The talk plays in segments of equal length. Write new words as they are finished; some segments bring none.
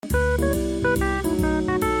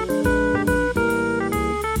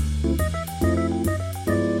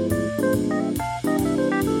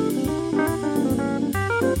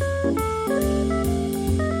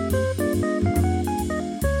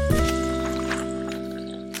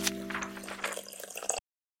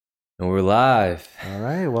And we're live. All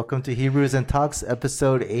right, welcome to Hebrews and Talks,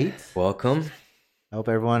 episode 8. Welcome. I hope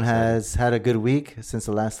everyone has had a good week since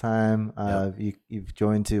the last time you've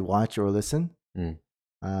joined to watch or listen.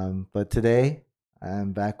 But today,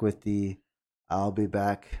 I'm back with the I'll Be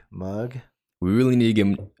Back mug. We really need to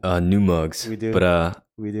get new mugs. We do. But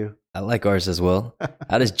We do. I like ours as well.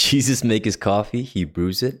 How does Jesus make his coffee? He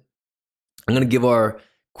brews it. I'm going to give our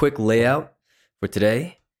quick layout for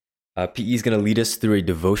today. PE is going to lead us through a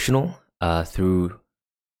devotional, through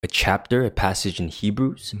a chapter, a passage in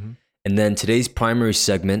Hebrews. Mm-hmm. And then today's primary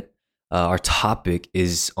segment, our topic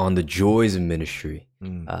is on the joys of ministry.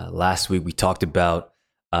 Last week we talked about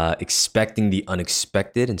expecting the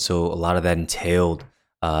unexpected. And so a lot of that entailed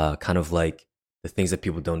kind of like the things that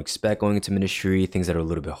people don't expect going into ministry, things that are a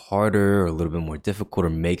little bit harder or a little bit more difficult or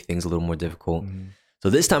make things a little more difficult. So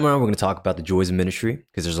this time around, we're going to talk about the joys of ministry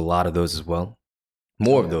because there's a lot of those as well.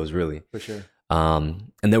 More of those, really. For sure.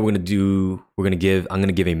 And then I'm going to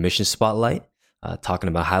give a mission spotlight, talking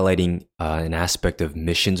about highlighting an aspect of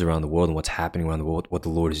missions around the world and what's happening around the world, what the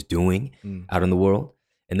Lord is doing out in the world.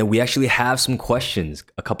 And then we actually have some questions,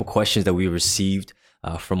 a couple questions that we received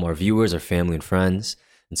from our viewers, our family and friends.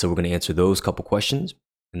 And so we're going to answer those couple questions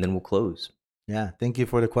and then we'll close. Yeah, thank you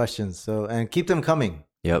for the questions. And keep them coming.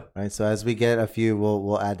 Yep. Right. So as we get a few,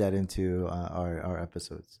 we'll add that into our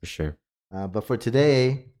episodes. For sure. But for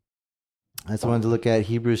today, I just wanted to look at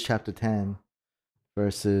Hebrews chapter 10,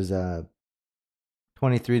 verses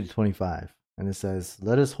 23 to 25. And it says,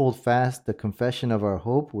 "Let us hold fast the confession of our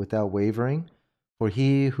hope without wavering, for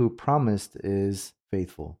he who promised is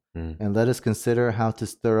faithful. And let us consider how to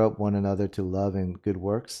stir up one another to love and good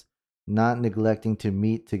works, not neglecting to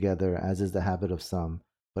meet together as is the habit of some,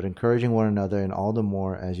 but encouraging one another, and all the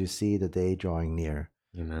more as you see the day drawing near."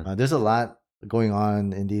 Amen. There's a lot going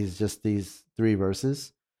on in these three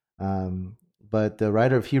verses. But the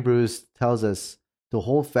writer of Hebrews tells us to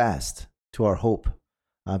hold fast to our hope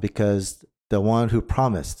because the one who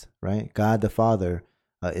promised, right, God the Father,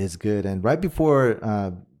 is good. And right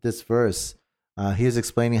before this verse, he is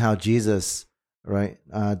explaining how Jesus, right,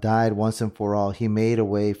 died once and for all. He made a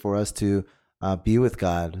way for us to be with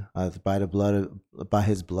God by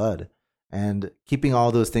his blood. And keeping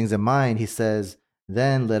all those things in mind, he says,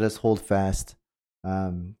 then let us hold fast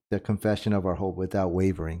the confession of our hope without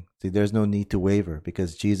wavering. See, there's no need to waver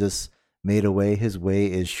because Jesus made a way. His way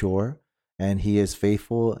is sure, and he is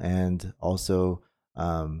faithful and also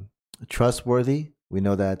trustworthy. We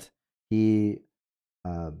know that he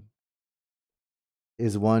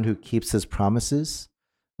is one who keeps his promises.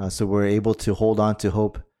 So we're able to hold on to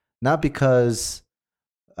hope, not because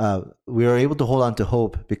we are able to hold on to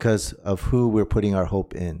hope because of who we're putting our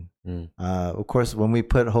hope in. Of course, when we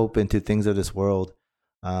put hope into things of this world,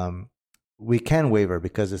 we can waver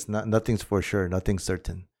because nothing's for sure, nothing's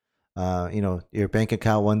certain. Your bank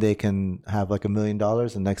account one day can have like $1 million,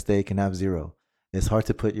 the next day it can have zero. It's hard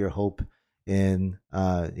to put your hope in,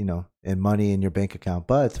 in money in your bank account.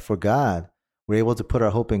 But for God, we're able to put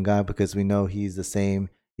our hope in God because we know He's the same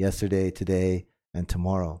yesterday, today, and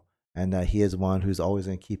tomorrow, and that He is one who's always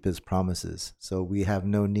going to keep His promises. So we have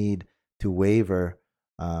no need to waver.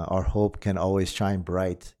 Our hope can always shine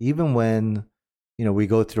bright, even when we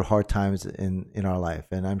go through hard times in our life.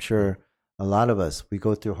 And I'm sure a lot of us, we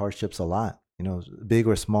go through hardships a lot, big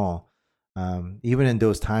or small. Even in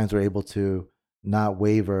those times, we're able to not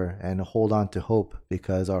waver and hold on to hope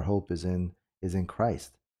because our hope is in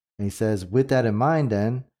Christ. And he says, with that in mind,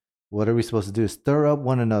 then what are we supposed to do? Stir up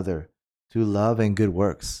one another to love and good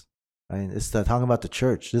works. Right? It's talking about the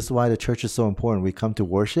church. This is why the church is so important. We come to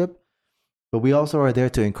worship, but we also are there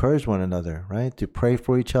to encourage one another, right? To pray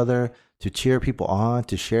for each other, to cheer people on,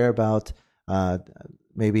 to share about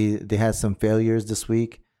maybe they had some failures this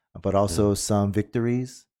week, but also some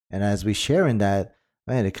victories. And as we share in that,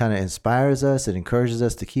 man, it kind of inspires us. It encourages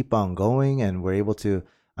us to keep on going. And we're able to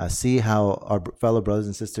see how our fellow brothers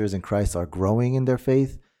and sisters in Christ are growing in their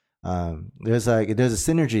faith. There's a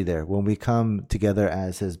synergy there when we come together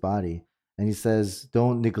as his body. And he says,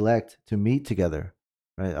 don't neglect to meet together.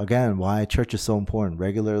 Right? Again, why church is so important.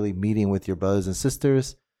 Regularly meeting with your brothers and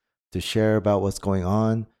sisters to share about what's going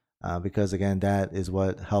on, because again, that is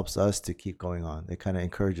what helps us to keep going on. It kind of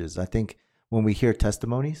encourages. I think when we hear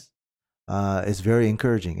testimonies, it's very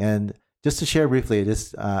encouraging. And just to share briefly,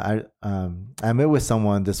 I met with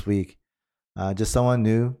someone this week, just someone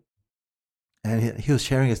new, and he was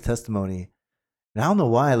sharing his testimony. And I don't know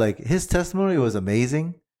why, like his testimony was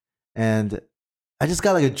amazing, and I just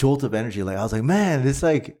got like a jolt of energy. Like I was like, man, it's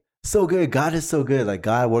like so good. God is so good. Like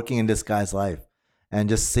God working in this guy's life, and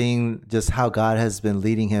just seeing just how God has been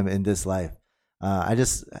leading him in this life.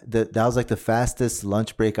 That was like the fastest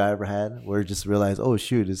lunch break I ever had, where I just realized, oh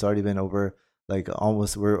shoot, it's already been over, like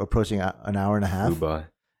almost, we're approaching an hour and a half. Flew by.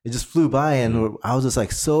 It just flew by, and I was just like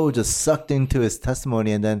just sucked into his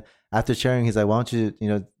testimony. And then after sharing, he's like, why don't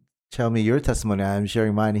you tell me your testimony? I'm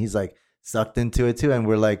sharing mine. And he's like sucked into it too. And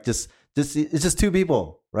we're like, just it's just two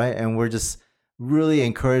people, right? And we're just really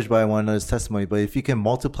encouraged by one another's testimony. But if you can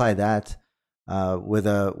multiply that with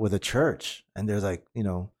a church, and there's like,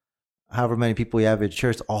 however many people you have at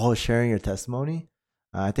church, all sharing your testimony,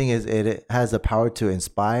 I think it has the power to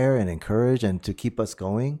inspire and encourage and to keep us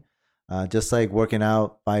going. Just like working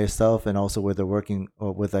out by yourself and also with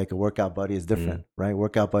like a workout buddy is different, right?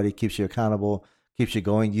 Workout buddy keeps you accountable, keeps you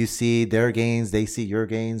going. You see their gains, they see your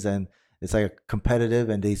gains, and it's like a competitive,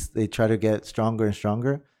 and they try to get stronger and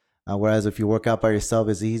stronger. Whereas if you work out by yourself,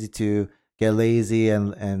 it's easy to get lazy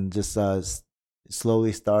and just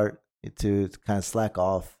slowly start to kind of slack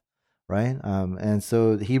off, right? And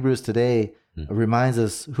so Hebrews today reminds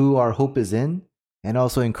us who our hope is in, and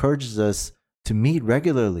also encourages us to meet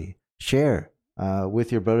regularly, share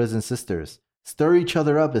with your brothers and sisters, stir each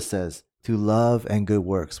other up, it says, to love and good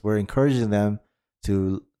works. We're encouraging them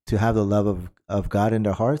to have the love of God in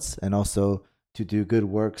their hearts, and also to do good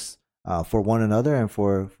works for one another and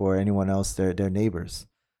for anyone else, their neighbors.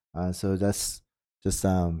 So that's just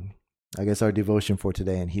I guess our devotion for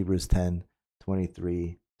today in Hebrews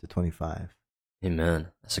 10:23-25. Amen.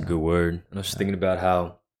 That's a good word. And I was just thinking about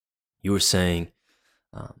how you were saying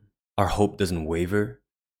our hope doesn't waver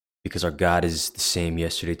because our God is the same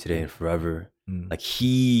yesterday, today, and forever. Like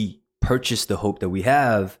he purchased the hope that we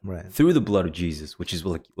have through the blood of Jesus, which is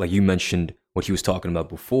like you mentioned what he was talking about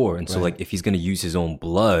before. And so like if he's going to use his own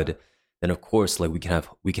blood, then of course like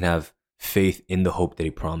we can have faith in the hope that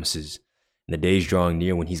he promises. And the day is drawing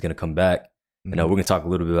near when he's going to come back. And we're going to talk a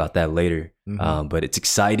little bit about that later. But it's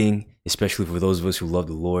exciting, especially for those of us who love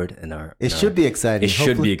the Lord and should be exciting. It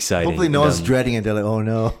should be exciting. Hopefully no one's dreading it. They're like, oh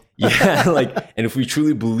no. Yeah, and if we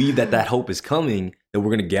truly believe that hope is coming, then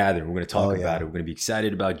we're going to gather. We're going to talk about it. We're going to be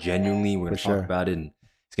excited about it genuinely. We're going to talk about it, and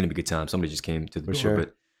it's going to be a good time. Somebody just came to the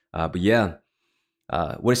door. But yeah.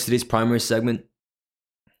 What is today's primary segment?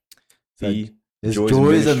 It's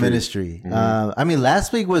Joys of Ministry. I mean,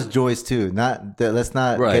 last week was Joys too. Let's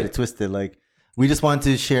not get it twisted. Like, we just want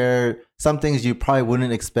to share some things you probably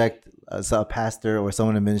wouldn't expect as a pastor or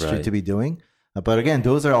someone in ministry to be doing. But again,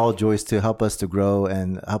 those are all joys to help us to grow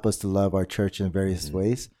and help us to love our church in various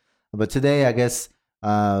ways. But today, I guess,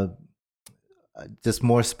 just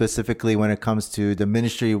more specifically when it comes to the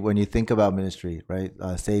ministry, when you think about ministry, right?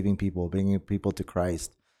 Saving people, bringing people to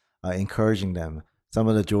Christ, encouraging them. Some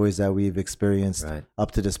of the joys that we've experienced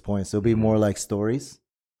up to this point. So it'll be more like stories.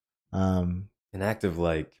 An act of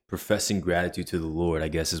like professing gratitude to the Lord, I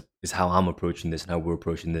guess, is how I'm approaching this and how we're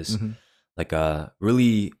approaching this. Like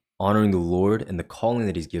really honoring the Lord and the calling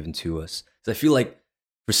that he's given to us. So I feel like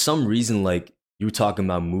for some reason, like you were talking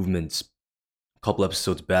about movements a couple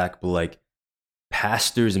episodes back, but like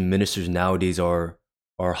pastors and ministers nowadays are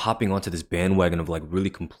hopping onto this bandwagon of like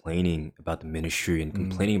really complaining about the ministry and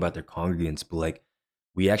complaining about their congregants. But like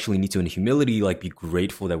we actually need to, in humility, like be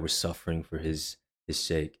grateful that we're suffering for his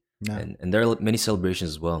sake. And there are many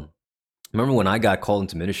celebrations as well. I remember when I got called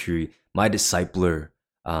into ministry, my discipler,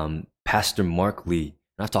 Pastor Mark Lee,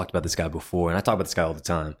 and I've talked about this guy before, and I talk about this guy all the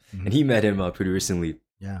time, and he met him pretty recently.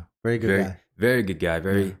 Yeah, very good guy. Very good guy,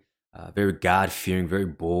 very God-fearing, very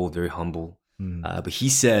bold, very humble. But he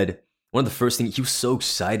said, one of the first things, he was so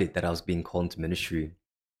excited that I was being called into ministry.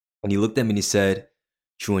 And he looked at me and he said,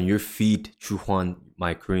 Chuan, your feet, Chuan,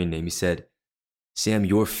 my Korean name, he said, Sam,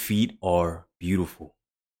 your feet are beautiful.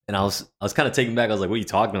 And I was kind of taken back. I was like, what are you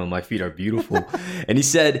talking about? My feet are beautiful. And he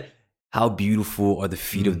said, how beautiful are the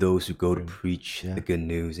feet of those who go to preach the good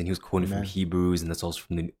news. And he was quoting from Hebrews, and that's also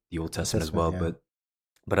from the Old Testament as well.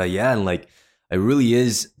 But yeah, and like it really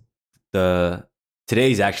is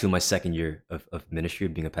today is actually my second year of ministry,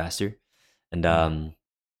 of being a pastor. And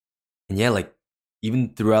yeah, like even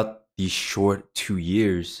throughout these short 2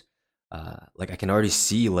 years, like I can already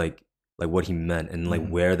see like what he meant and like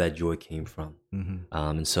where that joy came from.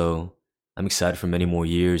 And so I'm excited for many more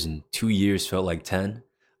years, and 2 years felt like 10.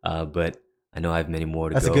 But I know I have many more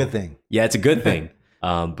to go. That's a good thing. Yeah, it's a good thing.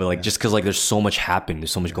 But like just because like there's so much happening,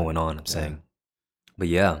 there's so much going on, I'm saying. But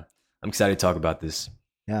yeah, I'm excited to talk about this.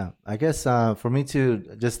 Yeah, I guess for me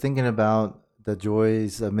too, just thinking about the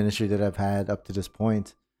joys of ministry that I've had up to this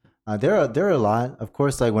point, there are a lot. Of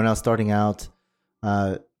course, like when I was starting out,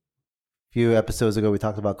 a few episodes ago, we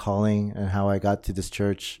talked about calling and how I got to this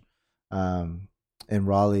church in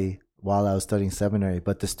Raleigh while I was studying seminary.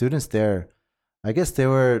 But the students there, I guess they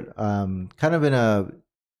were kind of in a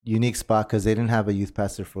unique spot because they didn't have a youth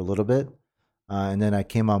pastor for a little bit, and then I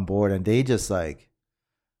came on board, and they just like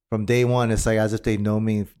from day one, it's like as if they know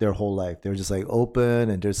me their whole life. They're just like open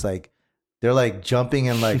and just like they're like jumping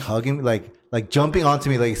and like hugging me, like jumping onto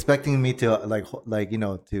me, like expecting me to like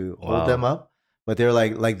to hold them up, but they're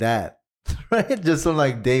like that, right? Just from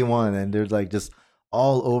like day one, and they're like just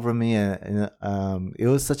all over me, and it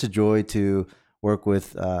was such a joy to work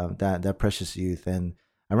with that precious youth. And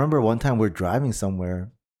I remember one time we're driving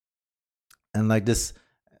somewhere, and like this,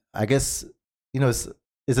 I guess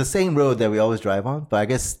it's the same road that we always drive on, but I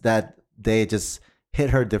guess that day it just hit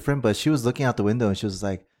her different. But she was looking out the window and she was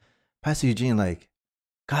like, Pastor Eugene, like,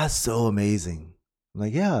 God's so amazing. I'm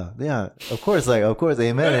like, yeah, of course,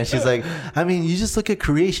 amen. And she's like, I mean, you just look at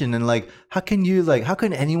creation and like, how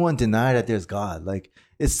can anyone deny that there's God? Like,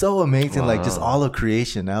 it's so amazing, like just all of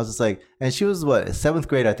creation. And I was just like, and she was what, 7th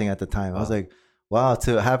grade, I think, at the time. I was like, wow,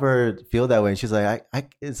 to have her feel that way. And she's like,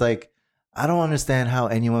 it's like, I don't understand how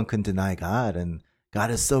anyone can deny God. And God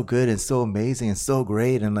is so good and so amazing and so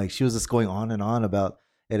great. And like, she was just going on and on about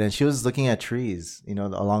it. And she was looking at trees,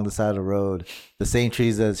 along the side of the road, the same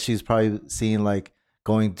trees that she's probably seen, like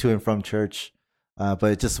going to and from church.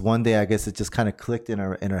 But just one day, I guess it just kind of clicked in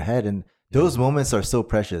her head. And those moments are so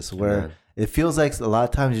precious where it feels like a lot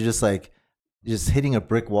of times you're just hitting a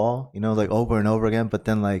brick wall, like over and over again. But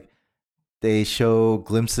then like they show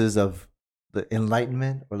glimpses of the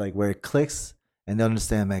enlightenment or like where it clicks. And they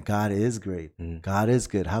understand, man, God is great. God is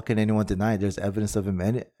good. How can anyone deny it? There's evidence of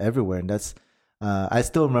him everywhere. And that's, I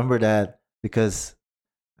still remember that because,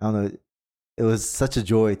 I don't know, it was such a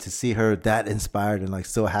joy to see her that inspired and like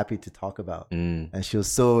so happy to talk about. And she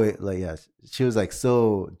was so like, she was like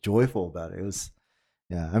so joyful about it. It was,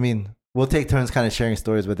 I mean, we'll take turns kind of sharing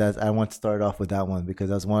stories, but I want to start off with that one because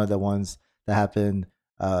that's one of the ones that happened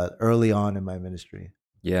early on in my ministry.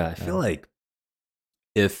 Yeah, I feel like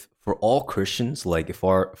if for all Christians, like if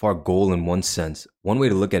our goal in one sense, one way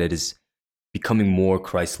to look at it is becoming more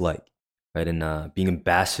Christ-like, right? And being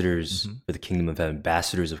ambassadors for the kingdom of heaven,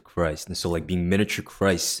 ambassadors of Christ. And so like being miniature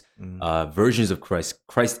Christ, versions of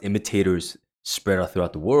Christ imitators spread out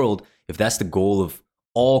throughout the world. If that's the goal of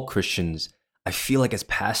all Christians, I feel like as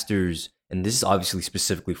pastors, and this is obviously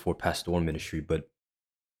specifically for pastoral ministry, but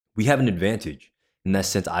we have an advantage in that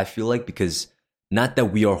sense, I feel like, because not that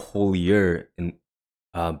we are holier and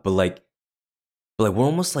but like we're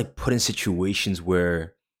almost like put in situations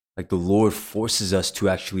where like the Lord forces us to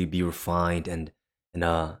actually be refined and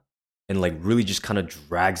like really just kind of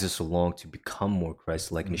drags us along to become more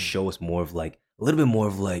Christ-like and to show us more of like a little bit more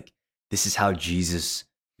of like, this is how Jesus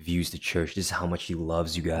views the church. This is how much he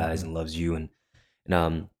loves you guys and loves you. And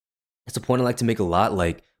that's a point I like to make a lot.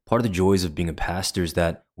 Like part of the joys of being a pastor is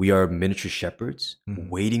that we are miniature shepherds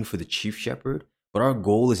waiting for the chief shepherd. But our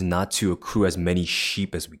goal is not to accrue as many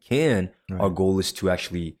sheep as we can. Right. Our goal is to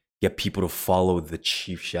actually get people to follow the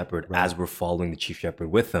chief shepherd as we're following the chief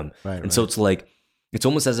shepherd with them. And so it's like, it's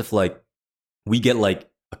almost as if like we get like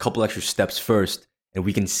a couple extra steps first and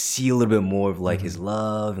we can see a little bit more of like his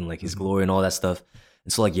love and like his glory and all that stuff.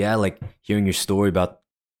 And so like, yeah, like hearing your story about,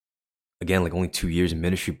 again, like only 2 years in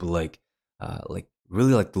ministry, but like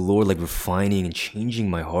really like the Lord like refining and changing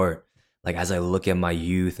my heart. Like as I look at my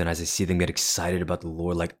youth and as I see them get excited about the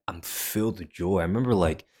Lord, like I'm filled with joy. I remember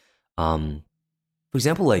like, for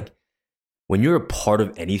example, like when you're a part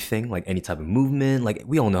of anything, like any type of movement, like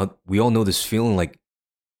we all know this feeling, like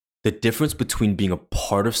the difference between being a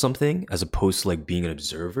part of something as opposed to like being an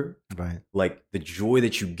observer. Right. Like the joy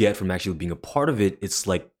that you get from actually being a part of it, it's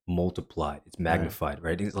like multiplied, it's magnified,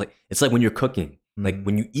 right? It's like when you're cooking, like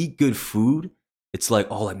when you eat good food, it's like,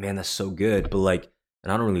 oh, like man, that's so good. But like,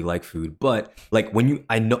 and I don't really like food, but like when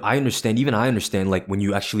I understand like when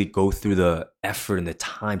you actually go through the effort and the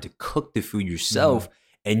time to cook the food yourself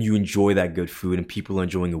and you enjoy that good food and people are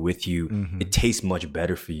enjoying it with you, it tastes much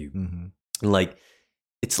better for you. And like,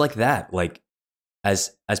 it's like that. Like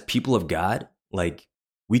as people of God, like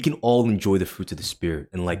we can all enjoy the fruits of the Spirit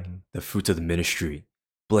and like the fruits of the ministry.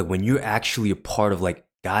 But like when you're actually a part of like,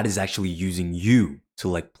 God is actually using you to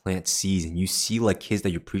like plant seeds and you see like kids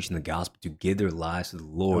that you're preaching the gospel to give their lives to the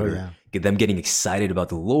Lord, get them getting excited about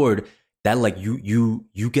the Lord, that like you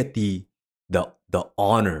get the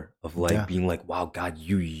honor of like being like, wow, God,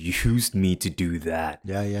 you used me to do that.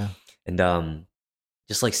 And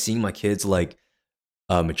just like seeing my kids like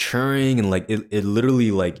maturing and like it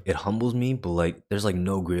literally like it humbles me, but like there's like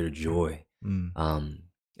no greater joy. And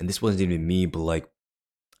this wasn't even me, but like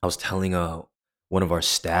I was telling one of our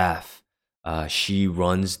staff, she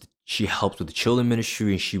helps with the children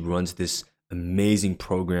ministry and she runs this amazing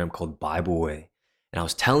program called Bible Way. And I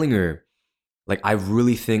was telling her like I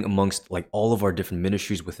really think amongst like all of our different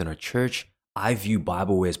ministries within our church, I view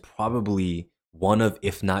Bible Way as probably one of,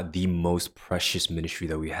 if not the most precious ministry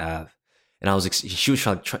that we have. And I was, she was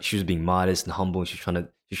she was being modest and humble, and she was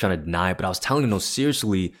trying to deny it. But I was telling her no,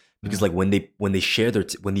 seriously, because like when they share their,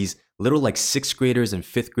 when these little like sixth graders and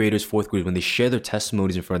fifth graders, fourth graders, when they share their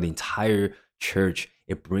testimonies in front of the entire church,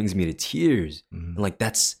 it brings me to tears. And like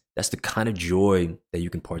that's the kind of joy that you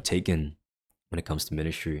can partake in when it comes to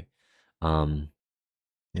ministry.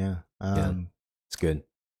 Yeah. It's good.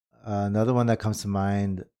 Another one that comes to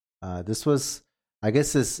mind. This was, I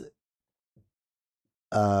guess, it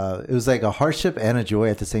was like a hardship and a joy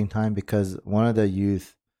at the same time, because one of the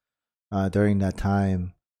youth during that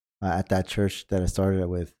time at that church that I started it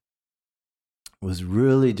with was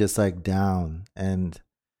really just like down, and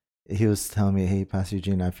he was telling me, "Hey, Pastor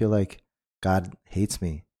Eugene, I feel like God hates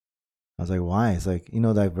me." I was like, "Why?" It's like, you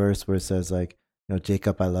know, that verse where it says like, you know,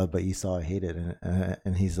 Jacob I love, but Esau I hated,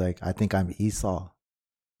 and he's like, "I think I'm Esau."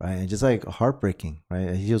 Right. And just like heartbreaking,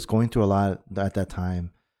 right? He was going through a lot at that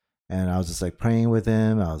time. And I was just like praying with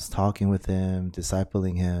him. I was talking with him,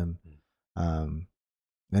 discipling him. And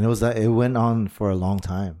it went on for a long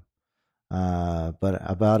time. But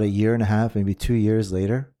about a year and a half, maybe 2 years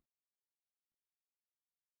later,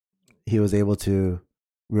 he was able to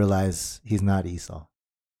realize he's not Esau.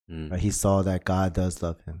 Right? He saw that God does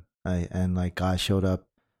love him. Right? And like God showed up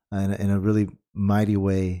in a really mighty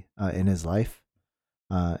way in his life.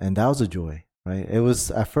 And that was a joy, right? It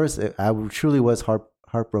was at first, I truly was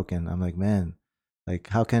heartbroken. I'm like, man, like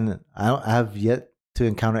how can I have yet to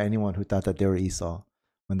encounter anyone who thought that they were Esau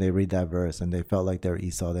when they read that verse, and they felt like they were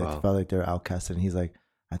Esau. They felt like they were outcasted. And he's like,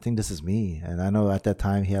 I think this is me. And I know at that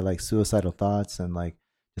time he had like suicidal thoughts and like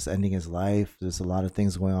just ending his life. There's a lot of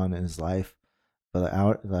things going on in his life. But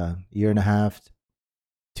the year and a half,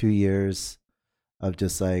 2 years of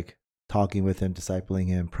just like talking with him, discipling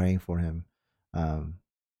him, praying for him.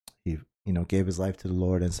 He, you know, gave his life to the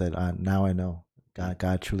Lord and said, "Now I know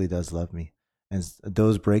God truly does love me." And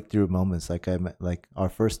those breakthrough moments, like our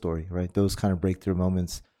first story, right? Those kind of breakthrough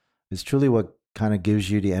moments is truly what kind of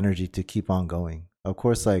gives you the energy to keep on going. Of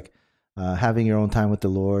course, like having your own time with the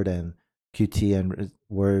Lord and QT and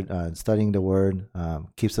word, studying the word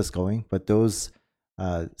keeps us going. But those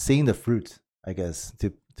seeing the fruit, I guess,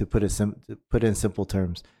 to put it in simple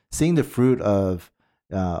terms, seeing the fruit of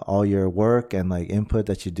all your work and like input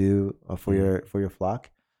that you do for your flock,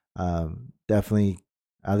 definitely,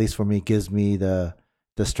 at least for me, gives me the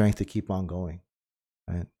strength to keep on going.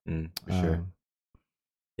 Right. For sure.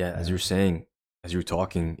 Yeah. As you were saying, as you were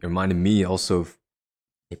talking, it reminded me also of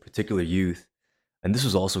a particular youth, and this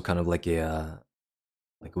was also kind of like it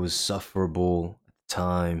was sufferable at the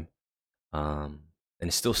time, and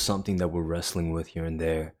it's still something that we're wrestling with here and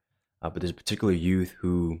there. But there's a particular youth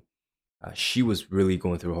who. She was really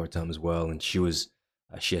going through a hard time as well, and she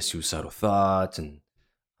had suicidal thoughts, and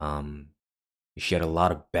she had a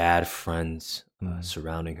lot of bad friends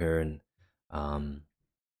surrounding her, and I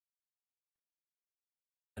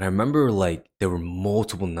remember like there were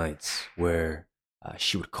multiple nights where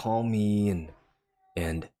she would call me,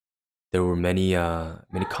 and there were many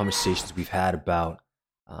conversations we've had about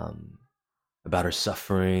her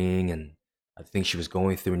suffering and the things she was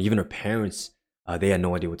going through, and even her parents. They had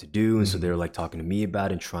no idea what to do, and so they were like talking to me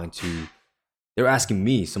about it and they were asking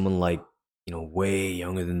me, someone like, you know, way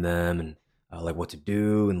younger than them, and like what to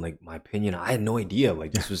do and like my opinion. I had no idea.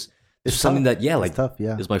 Like this was something that like tough,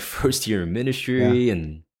 it was my first year in ministry,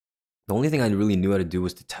 and the only thing I really knew how to do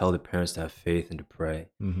was to tell the parents to have faith and to pray,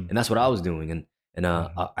 and that's what I was doing. And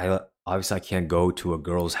I obviously I can't go to a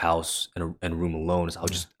girl's house and room alone, so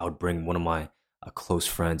I would bring one of my close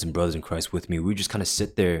friends and brothers in Christ with me. We would just kind of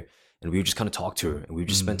sit there. And we would just kind of talk to her, and we would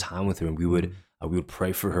just spend time with her, and we would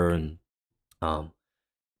pray for her. And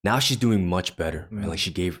now she's doing much better. Right? Like she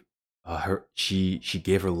gave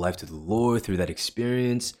her life to the Lord through that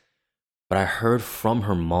experience. But I heard from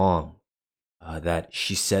her mom that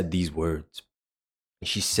she said these words. And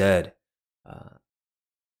she said,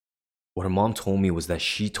 what her mom told me was that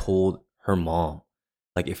she told her mom,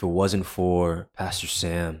 like, if it wasn't for Pastor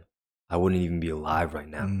Sam, I wouldn't even be alive right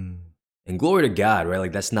now. And glory to God, right?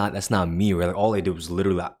 Like that's not me, right? Like all I did was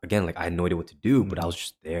literally, again, like I had no idea what to do, but I was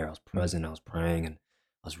just there. I was present. I was praying, and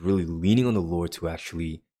I was really leaning on the Lord to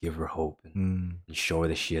actually give her hope and show her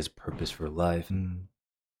that she has purpose for her life.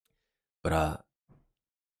 But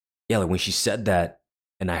yeah, like when she said that,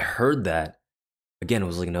 and I heard that, again, it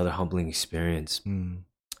was like another humbling experience.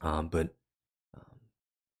 But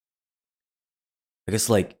I guess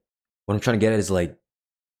like what I'm trying to get at is like,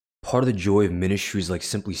 part of the joy of ministry is like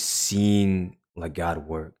simply seeing like God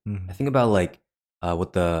work. I think about like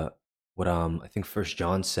what what I think First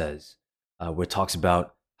John says, where it talks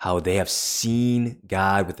about how they have seen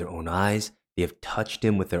God with their own eyes, they have touched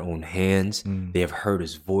him with their own hands, they have heard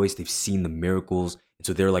his voice, they've seen the miracles, and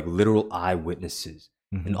so they're like literal eyewitnesses.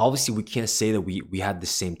 And obviously, we can't say that we had the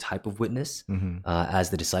same type of witness as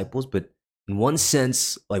the disciples, but in one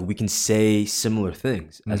sense, like we can say similar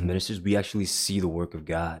things as ministers. We actually see the work of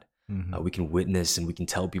God. We can witness and we can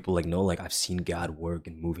tell people like, no, like I've seen God work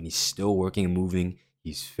and move, and he's still working and moving.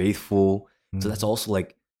 He's faithful. So that's also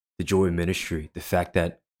like the joy of ministry. The fact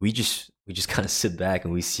that we just kind of sit back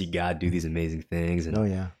and we see God do these amazing things and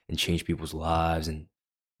and change people's lives. And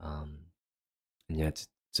yeah, it's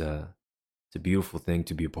a beautiful thing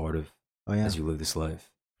to be a part of as you live this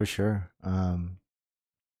life. For sure.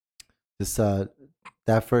 This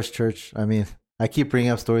that first church, I mean, I keep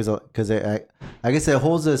bringing up stories because I guess it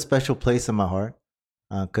holds a special place in my heart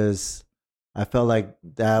because I felt like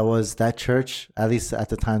that church, at least at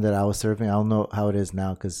the time that I was serving. I don't know how it is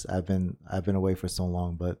now because I've been away for so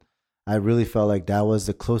long, but I really felt like that was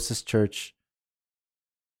the closest church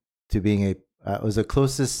to being it was the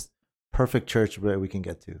closest perfect church that we can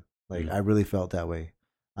get to. Like I really felt that way,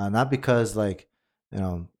 not because like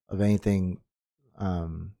of anything.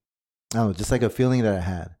 I don't know, just like a feeling that I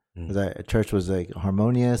had. Because church was like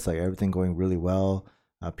harmonious, like everything going really well.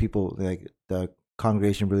 People like the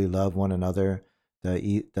congregation really loved one another.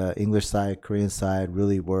 The English side, Korean side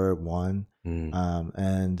really were one,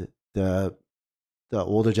 and the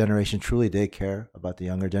older generation truly did care about the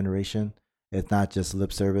younger generation. It's not just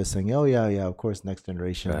lip service saying, "Oh yeah, of course, next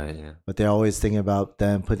generation," right, yeah. But they're always thinking about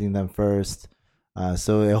them, putting them first.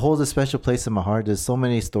 So it holds a special place in my heart. There's so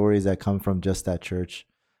many stories that come from just that church.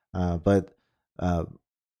 But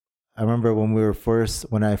I remember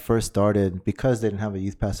when I first started, because they didn't have a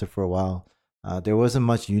youth pastor for a while, there wasn't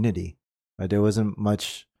much unity. Right? There wasn't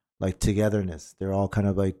much like togetherness. They're all kind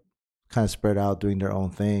of spread out doing their own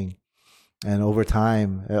thing. And over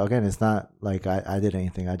time, again, it's not like I did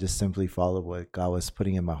anything. I just simply followed what God was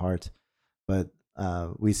putting in my heart. But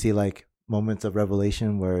we see like moments of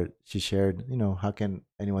revelation where she shared, how can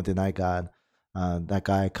anyone deny God? That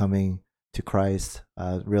guy coming to Christ,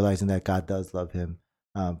 realizing that God does love him.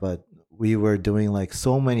 But we were doing like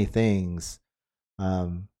so many things,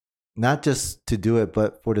 not just to do it,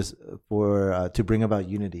 but to bring about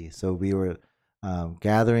unity. So we were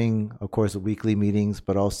gathering, of course, weekly meetings,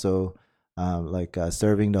 but also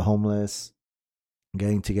serving the homeless,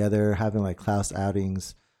 getting together, having like class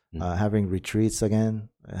outings, having retreats again,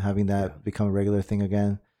 having that become a regular thing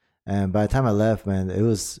again. And by the time I left, man, it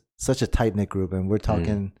was such a tight knit group, and we're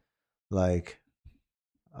talking like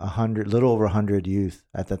 100, little over 100 youth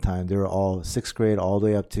at that time. They were all 6th grade all the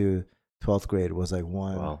way up to 12th grade. Was like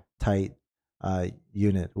one tight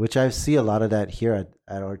unit, which I see a lot of that here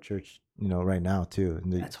at our church, right now too.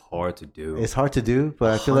 That's hard to do. It's hard to do,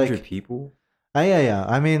 but I feel like 100 people. Yeah.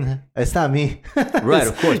 I mean, it's not me, right?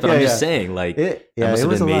 Of course, but I'm just saying, like, it must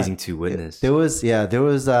have been amazing to witness. There was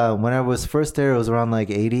when I was first there, it was around like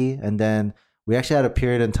 80, and then we actually had a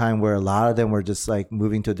period in time where a lot of them were just like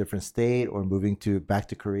moving to a different state or moving back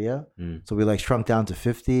to Korea. So we like shrunk down to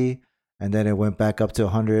 50, and then it went back up to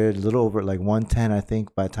 100, a little over like 110, I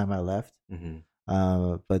think, by the time I left.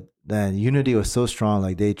 But then unity was so strong,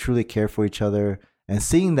 like they truly care for each other. And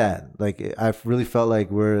seeing that, like I really felt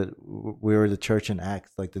like we were the church in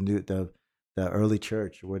Acts, like the early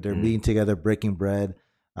church where they're meeting together, breaking bread,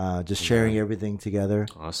 just sharing everything together.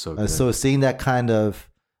 So seeing that kind of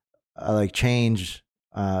like change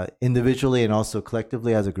individually and also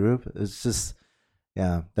collectively as a group, it's just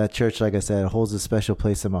that church, like I said, holds a special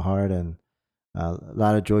place in my heart, and a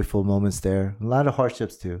lot of joyful moments there, a lot of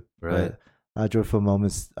hardships too, right? A lot of joyful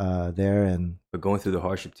moments there, but going through the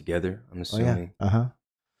hardship together, I'm assuming.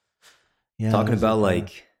 Yeah, talking about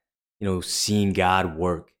like seeing God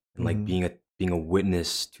work and like being a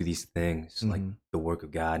witness to these things, like the work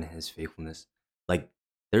of God and His faithfulness. Like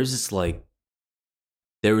there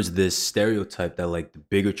was this stereotype that like the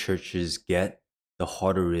bigger churches get, the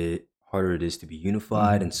harder it is to be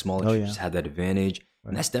unified, and smaller churches have that advantage. Right.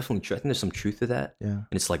 And that's definitely true. I think there's some truth to that. Yeah, and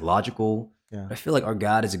it's like logical. Yeah, I feel like our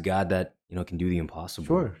God is a God that can do the impossible.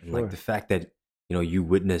 Sure. Like the fact that you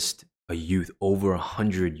witnessed a youth over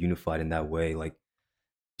 100 unified in that way, like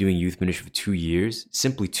doing youth ministry for 2 years.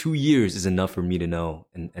 Simply 2 years is enough for me to know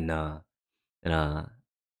and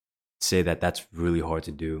say that that's really hard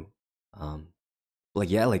to do.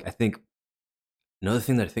 Like I think another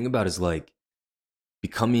thing that I think about is like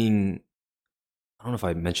becoming. I don't know if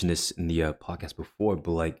I mentioned this in the podcast before,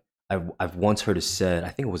 but like I've once heard it said. I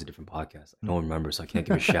think it was a different podcast. I don't remember, so I can't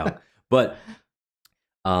give a shout. But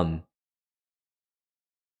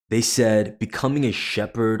they said becoming a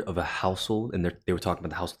shepherd of a household, and they were talking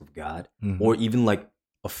about the household of God, or even like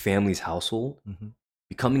a family's household.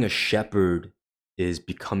 Becoming a shepherd is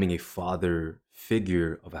becoming a father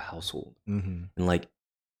figure of a household. And like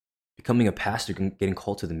becoming a pastor, getting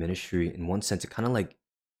called to the ministry, in one sense, it kind of like,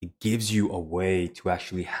 it gives you a way to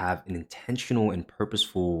actually have an intentional and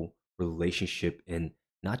purposeful relationship in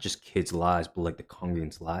not just kids' lives, but like the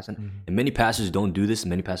congregants' lives. And many pastors don't do this. And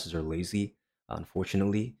many pastors are lazy,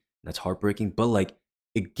 unfortunately. And that's heartbreaking. But like,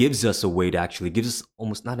 it gives us a way to actually, it gives us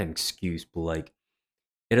almost not an excuse, but like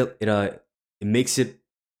it makes it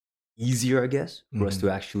easier, I guess, for us to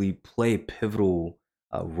actually play a pivotal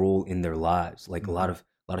role in their lives. Like a lot of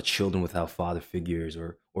children without father figures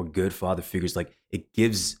or good father figures, like it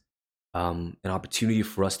gives an opportunity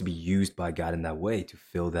for us to be used by God in that way to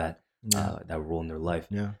fill that that role in their life.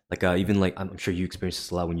 Like even like I'm sure you experienced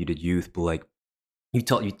this a lot when you did youth, but like you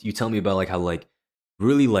tell me about like how like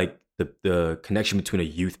really like the connection between a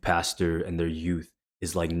youth pastor and their youth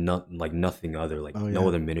is like nothing other, like no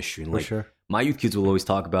other ministry. And like my youth kids will always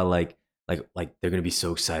talk about like they're gonna be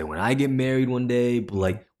so excited when I get married one day. But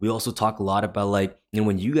like we also talk a lot about like, you know,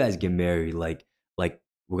 when you guys get married, like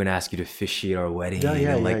we're gonna ask you to officiate our wedding.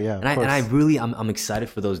 And I'm excited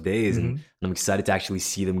for those days, and I'm excited to actually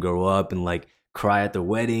see them grow up and like cry at their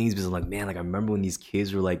weddings, because I'm like, man, like I remember when these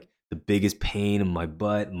kids were like the biggest pain in my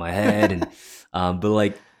butt, in my head, and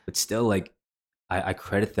but still like I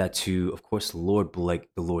credit that to, of course, the Lord, but like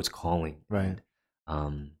the Lord's calling, right?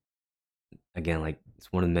 And, again, like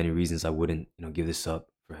it's one of the many reasons I wouldn't, you know, give this up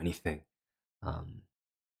for anything.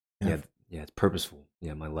 It's purposeful.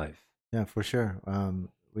 My life. Yeah, for sure.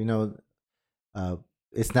 We know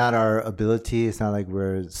it's not our ability. It's not like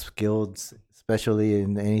we're skilled, especially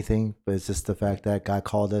in anything, but it's just the fact that God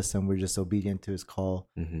called us and we're just obedient to his call,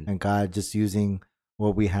 and God just using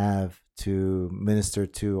what we have to minister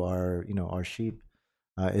to our, you know, our sheep.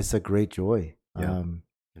 It's a great joy. Amen.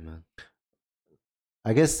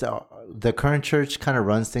 I guess the current church kind of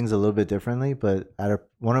runs things a little bit differently, but at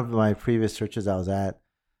one of my previous churches I was at,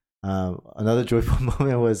 another joyful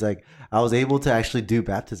moment was like I was able to actually do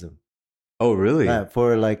baptism. Oh, really?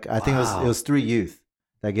 For like I think it was 3 youth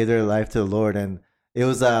that gave their life to the Lord, and it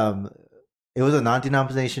was a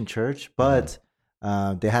non-denomination church, but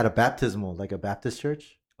they had a baptismal, like a Baptist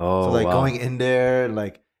church. Oh, so like going in there,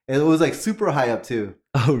 like it was like super high up too.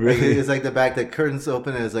 Oh, really? Like, it's like the back, the curtains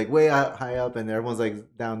open, and it's like way high up, and everyone's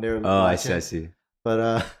like down there. Oh, watching. I see.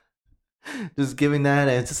 But just giving that,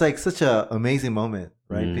 and it's just like such a amazing moment,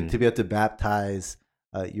 right? To be able to baptize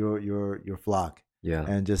your flock,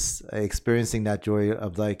 and just experiencing that joy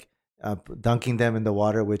of like dunking them in the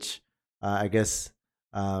water, which I guess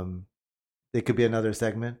it could be another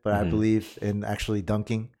segment, but I believe in actually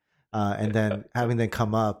dunking, and then having them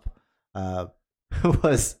come up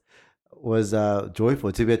was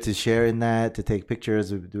joyful to be able to share in that, to take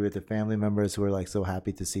pictures, do it with the family members who were like so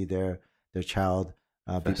happy to see their child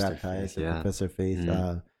be baptized and profess their faith.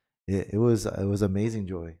 It was amazing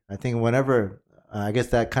joy. I think whenever I guess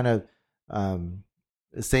that kind of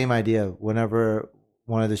same idea, whenever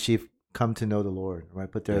one of the sheep come to know the Lord,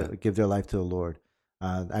 right, give their life to the Lord,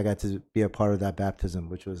 I got to be a part of that baptism,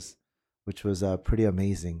 which was pretty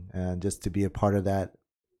amazing, and just to be a part of that,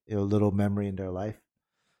 you know, little memory in their life.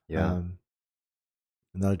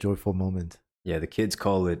 Another joyful moment. The kids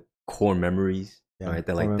call it core memories, right?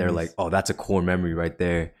 They're like, oh, that's a core memory right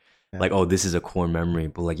there. Like, oh, this is a core memory.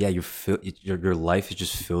 But like, your life is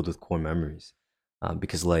just filled with core memories,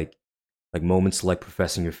 because like moments like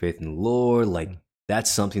professing your faith in the Lord, like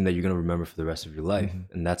that's something that you're gonna remember for the rest of your life,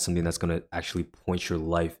 and that's something that's gonna actually point your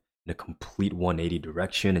life in a complete 180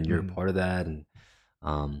 direction, and you're a part of that. And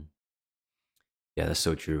that's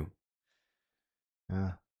so true.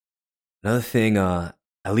 Another thing, at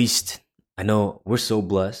least I know we're so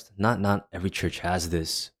blessed. Not every church has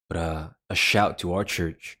this, but a shout to our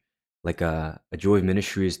church, like a joy of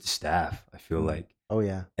ministry is the staff. I feel like. Oh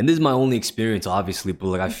yeah. And this is my only experience, obviously, but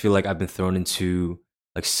like I feel like I've been thrown into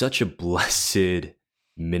like such a blessed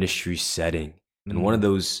ministry setting, and one of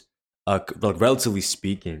those, like relatively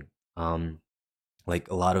speaking, like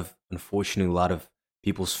unfortunately, a lot of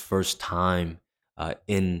people's first time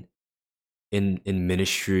in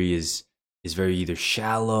ministry is very either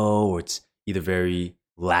shallow, or it's either very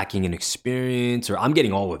lacking in experience, or I'm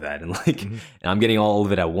getting all of that, and like and I'm getting all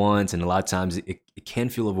of it at once, and a lot of times it can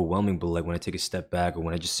feel overwhelming. But like when I take a step back, or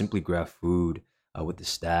when I just simply grab food with the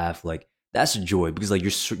staff, like that's a joy, because like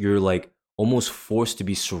you're like almost forced to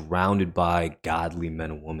be surrounded by godly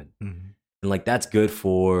men and women, and like that's good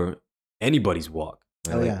for anybody's walk,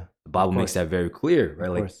 right? Oh, like, yeah. The The Bible makes that very clear, right?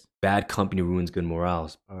 Of Like course. bad company ruins good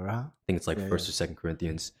morals. Uh-huh. I think it's like Yeah, First yeah. or Second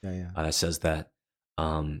Corinthians Yeah, that says that.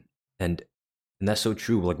 And that's so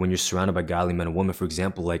true. Like when you're surrounded by godly men and women, for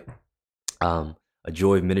example, like a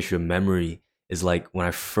joy of ministry of memory is like when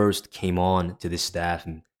I first came on to this staff,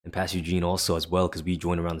 and Pastor Eugene also as well, because we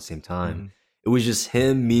joined around the same time. Mm-hmm. It was just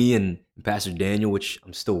him, me, and Pastor Daniel, which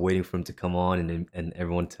I'm still waiting for him to come on and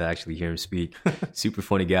everyone to actually hear him speak. Super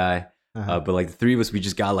funny guy. But like the three of us, we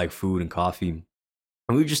just got like food and coffee. And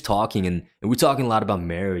we were just talking, and we were talking a lot about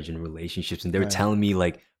marriage and relationships. And they were telling me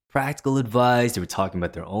like practical advice. They were talking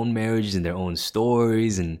about their own marriages and their own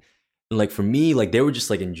stories. And like for me, like they were just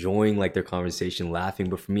like enjoying like their conversation, laughing.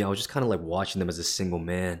 But for me, I was just kind of like watching them as a single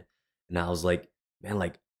man. And I was like, man,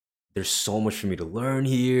 like there's so much for me to learn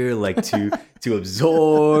here, like to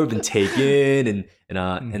absorb and take in,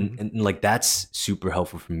 and like that's super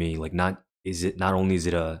helpful for me. Like not only is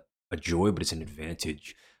it a joy, but it's an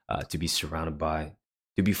advantage to be surrounded by,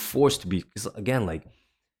 to be forced to be, because again, like,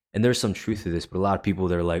 and there's some truth to this, but a lot of people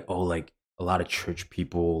they're like, oh, like a lot of church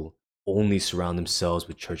people only surround themselves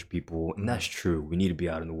with church people, and that's true. We need to be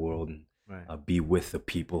out in the world and be with the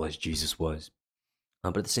people as Jesus was.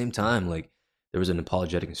 But at the same time, like there was an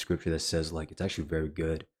apologetic in scripture that says like it's actually very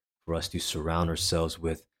good for us to surround ourselves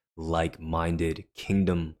with like-minded,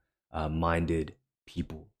 kingdom-minded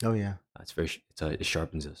people. Oh yeah, it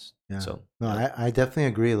sharpens us. yeah. So no, I definitely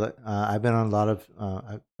agree. I've been on a lot of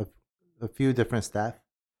a few different staff.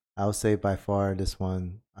 I would say by far this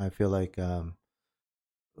one, I feel like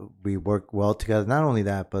we work well together. Not only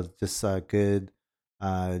that, but just good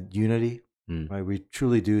unity. Right, we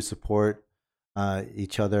truly do support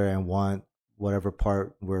each other and want whatever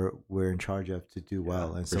part we're in charge of to do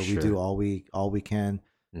well, and so we do all we can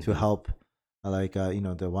to help, like you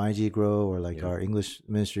know, the YG grow, or like our English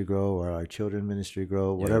ministry grow, or our children ministry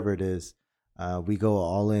grow, whatever it is. We go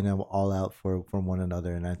all in and all out from one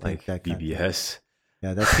another, and I think like that kind BBS.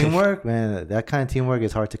 That teamwork, man, that kind of teamwork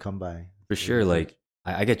is hard to come by. For sure, like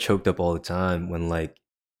I get choked up all the time when like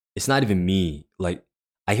it's not even me. Like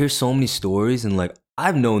I hear so many stories, and like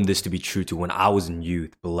I've known this to be true too when I was in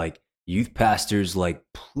youth, but like youth pastors like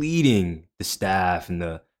pleading the staff and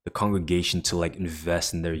the congregation to like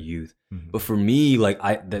invest in their youth. But for me, like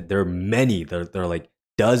there are many, there are like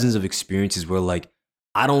dozens of experiences where like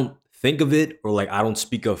I don't think of it, or like I don't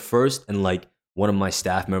speak up first, and like one of my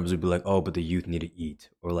staff members would be like, oh, but the youth need to eat,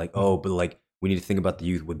 or like, oh, but like we need to think about the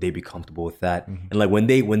youth. Would they be comfortable with that? And like when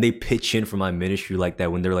they pitch in for my ministry like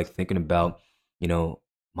that, when they're like thinking about, you know,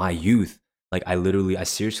 my youth, like I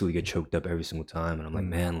seriously get choked up every single time, and I'm like,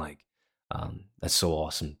 man, like that's so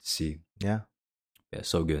awesome to see. Yeah,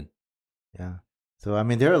 so good. Yeah. So I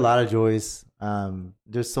mean, there are a lot of joys.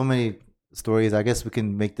 There's so many stories. I guess we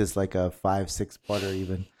can make this like a 5-6 parter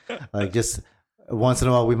even. Like just once in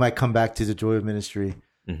a while, we might come back to the joy of ministry.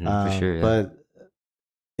 For sure. Yeah. But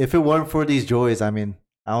if it weren't for these joys, I mean,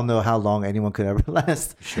 I don't know how long anyone could ever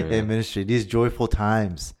last in ministry. These joyful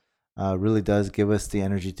times really does give us the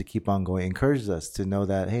energy to keep on going. Encourages us to know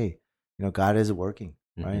that, hey, you know, God is working,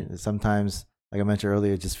 right? Sometimes, like I mentioned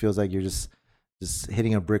earlier, it just feels like you're just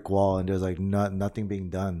hitting a brick wall and there's like nothing being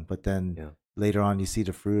done. But then later on, you see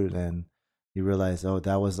the fruit and you realize, oh,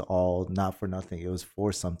 that was all not for nothing. It was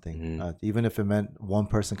for something. Even if it meant one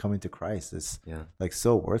person coming to Christ, it's like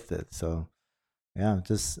so worth it. So yeah,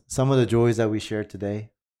 just some of the joys that we shared today,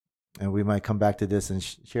 and we might come back to this and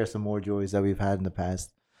share some more joys that we've had in the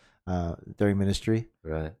past during ministry.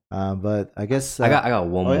 Right. But I guess I got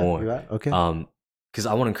one more. Yeah? Okay. Because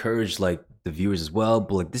I want to encourage like the viewers as well,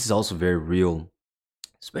 but like this is also very real,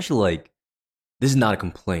 especially like this is not a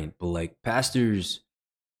complaint, but like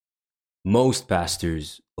most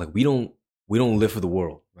pastors, like we don't live for the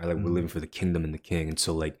world, right? Like we're living for the kingdom and the king, and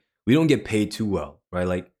so like we don't get paid too well, right?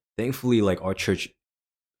 Like thankfully, like our church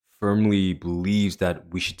firmly believes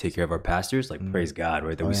that we should take care of our pastors, like praise God,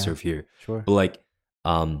 right? That we serve here. Sure. But like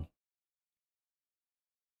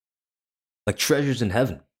treasures in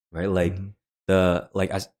heaven, right? Like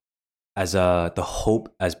as the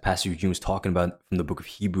hope, as Pastor Eugene was talking about from the book of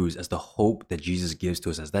Hebrews, as the hope that Jesus gives to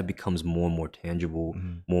us, as that becomes more and more tangible,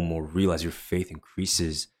 more and more real, as your faith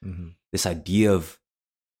increases, this idea of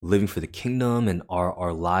living for the kingdom and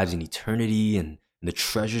our lives in eternity, and the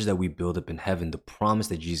treasures that we build up in heaven, the promise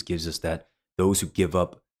that Jesus gives us that those who give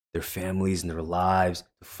up their families and their lives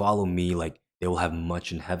to follow me, like they will have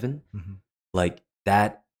much in heaven. Like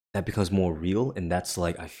that becomes more real, and that's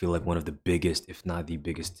like I feel like one of the biggest, if not the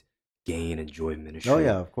biggest, gain and joy of ministry. Oh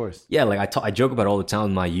yeah, of course. Yeah, like I joke about it all the time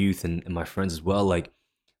with my youth and my friends as well. Like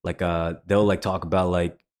they'll like talk about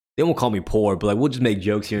like they won't call me poor, but like we'll just make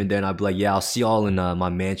jokes here and there, and I'll be like, yeah, I'll see y'all in my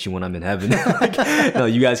mansion when I'm in heaven. Like, no,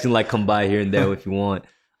 you guys can like come by here and there if you want.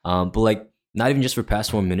 But like not even just for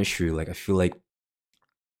pastoral ministry. Like I feel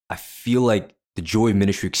like the joy of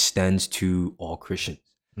ministry extends to all Christians.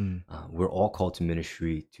 We're all called to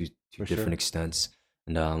ministry to different extents,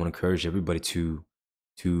 and I want to encourage everybody to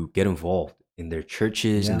get involved in their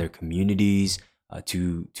churches, in their communities,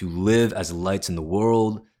 to live as lights in the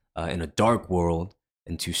world, in a dark world,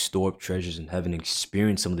 and to store up treasures in heaven and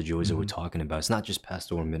experience some of the joys that we're talking about. It's not just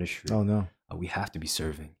pastoral ministry. Oh no, we have to be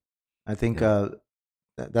serving. I think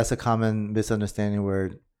that's a common misunderstanding where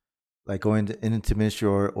like going into ministry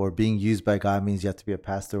or being used by God means you have to be a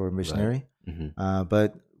pastor or a missionary. Right.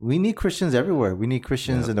 But we need Christians everywhere. We need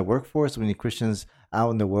Christians in the workforce. We need Christians out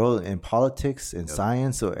in the world, in politics, in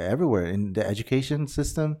science, so everywhere, in the education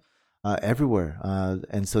system, everywhere.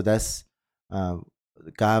 And so that's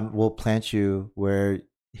God will plant you where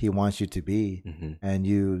He wants you to be, and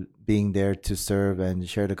you being there to serve and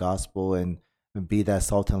share the gospel and be that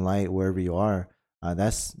salt and light wherever you are.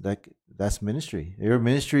 That's ministry. Your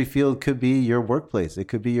ministry field could be your workplace. It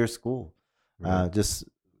could be your school. Right. Just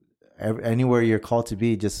anywhere you're called to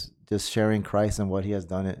be, just sharing Christ and what He has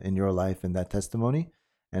done in your life and that testimony.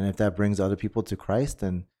 And if that brings other people to Christ,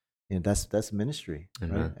 then that's ministry.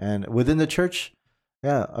 Right? And within the church,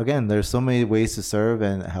 again, there's so many ways to serve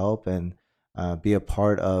and help and be a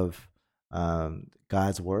part of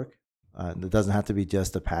God's work. It doesn't have to be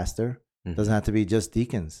just a pastor. It doesn't have to be just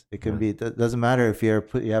deacons. It can be. It doesn't matter if you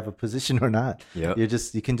have a position or not.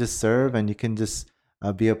 You can just serve, and you can just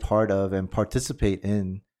be a part of and participate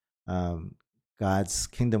in God's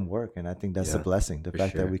kingdom work. And I think that's a blessing. The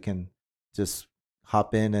fact that we can just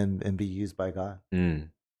hop in and be used by God.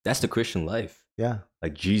 That's the Christian life. Yeah.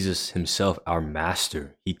 Like Jesus Himself, our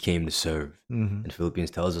master, He came to serve. And Philippians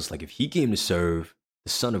tells us, like, if He came to serve,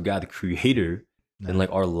 the Son of God, the Creator, then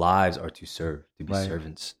like our lives are to serve, to be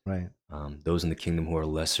servants. Right. Those in the kingdom who are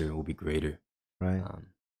lesser will be greater. Right.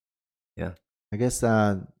 I guess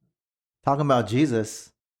talking about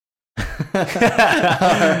Jesus.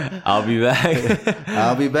 I'll be back.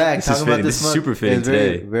 I'll be back. This is fitting. This is super fitting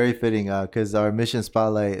today. Very fitting because our mission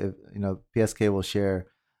spotlight, PSK will share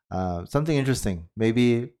something interesting.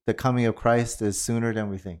 Maybe the coming of Christ is sooner than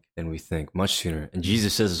we think. Much sooner. And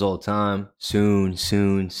Jesus says this all the time: soon,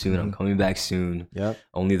 soon, soon. I'm coming back soon. Yep.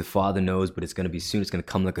 Only the Father knows, but it's going to be soon. It's going to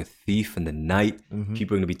come like a thief in the night.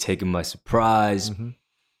 People are going to be taken by surprise. I'm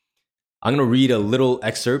going to read a little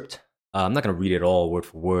excerpt. I'm not going to read it all word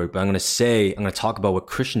for word, but I'm going to talk about what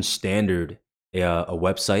Christian Standard, a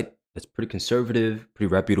website that's pretty conservative,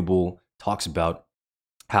 pretty reputable, talks about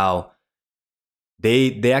how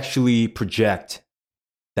they actually project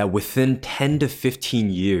that within 10 to 15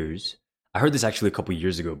 years, I heard this actually a couple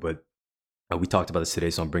years ago, but we talked about this today,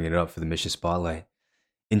 so I'm bringing it up for the Mission Spotlight.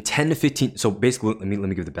 In 10 to 15, so basically, let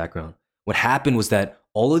me give the background. What happened was that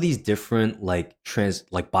all of these different like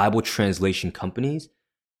Bible translation companies,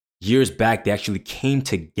 years back, they actually came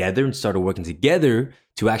together and started working together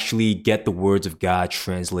to actually get the words of God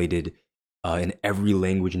translated in every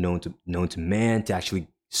language known to man, to actually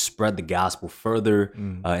spread the gospel further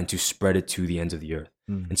and to spread it to the ends of the earth.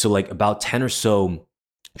 And so like about 10 or so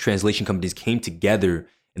translation companies came together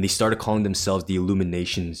and they started calling themselves the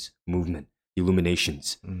Illuminations movement, the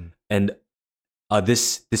Illuminations. And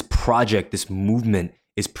this project, this movement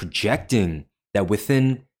is projecting that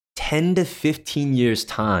within 10 to 15 years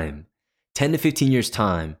time,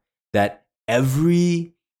 that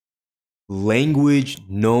every language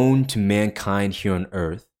known to mankind here on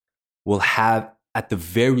earth will have at the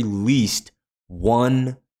very least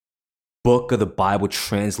one book of the Bible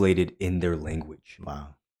translated in their language.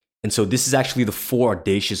 Wow. And so this is actually the 4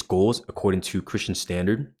 audacious goals, according to Christian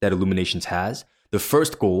Standard, that Illuminations has. The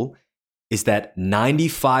first goal is that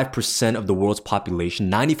 95% of the world's population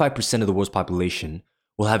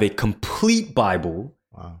will have a complete Bible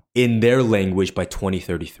in their language by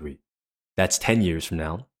 2033. That's 10 years from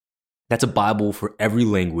now. That's a Bible for every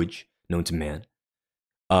language known to man.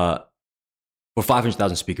 For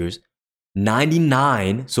 500,000 speakers.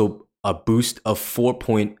 99, so a boost of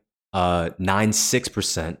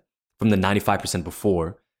 4.96% from the 95%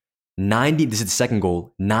 before. This is the second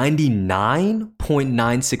goal.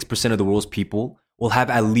 99.96% of the world's people will have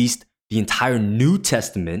at least the entire New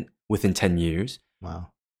Testament within 10 years.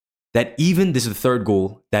 Wow. This is the third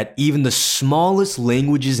goal, that even the smallest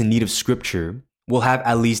languages in need of scripture will have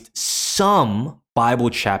at least some Bible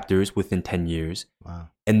chapters within 10 years. Wow.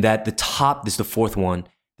 And that this is the fourth one,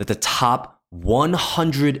 that the top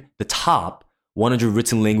 100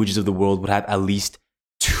 written languages of the world would have at least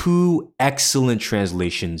 2 excellent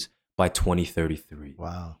translations by 2033.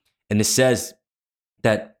 Wow. And it says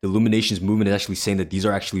that the Illuminations movement is actually saying that these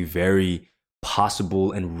are actually very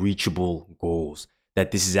possible and reachable goals.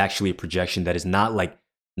 That this is actually a projection that is not like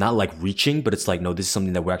reaching, but it's like, no, this is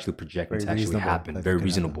something that we're actually projecting Very to actually reasonable. happen. That Very can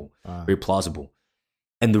reasonable, happen. very plausible.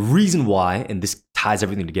 And the reason why, and this ties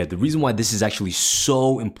everything together, the reason why this is actually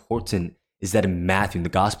so important is that in Matthew, in the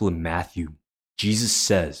Gospel of Matthew, Jesus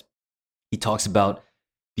says, he talks about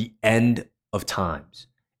the end of times.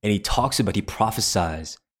 And he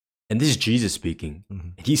prophesies, and this is Jesus speaking.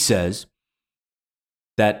 And he says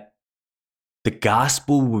that the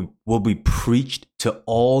gospel will be preached to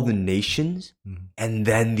all the nations, and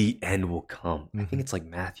then the end will come. I think it's like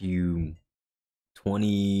Matthew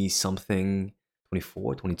 20-something,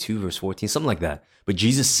 24, 22, verse 14, something like that. But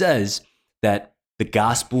Jesus says that the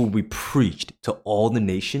gospel will be preached to all the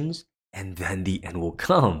nations, and then the end will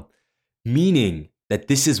come. Meaning that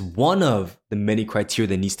this is one of the many criteria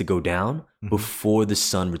that needs to go down before the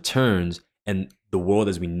Son returns and the world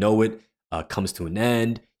as we know it comes to an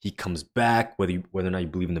end. He comes back, whether or not you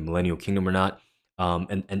believe in the millennial kingdom or not,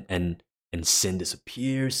 and sin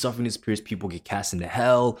disappears, suffering disappears, people get cast into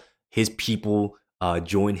hell, his people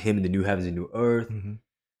join him in the new heavens and new earth.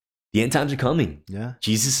 The end times are coming. Yeah.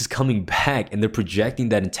 Jesus is coming back, and they're projecting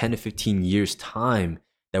that in 10 to 15 years' time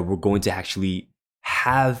that we're going to actually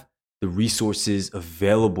have the resources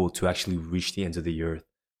available to actually reach the ends of the earth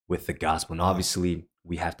with the gospel. And obviously,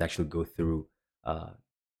 we have to actually go through the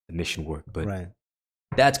mission work. But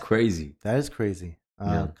that's crazy. That is crazy.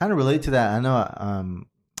 Kind of relate to that. I know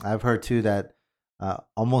I've heard too that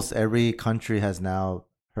almost every country has now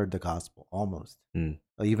heard the gospel. Almost.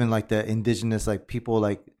 Even like the indigenous, like people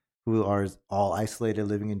like who are all isolated,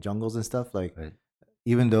 living in jungles and stuff. Like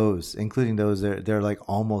even those, including those, they're like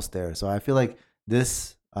almost there. So I feel like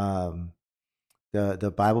this.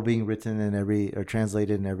 The Bible being written in or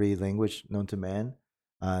translated in every language known to man,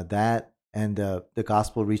 that and the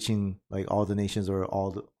gospel reaching like all the nations or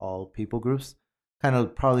all people groups, kind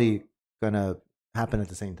of probably gonna happen at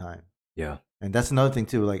the same time. Yeah, and that's another thing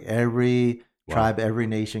too. Like every tribe, every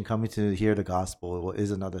nation coming to hear the gospel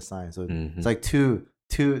is another sign. So it's like two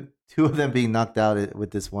of them being knocked out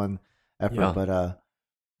with this one effort. Yeah. But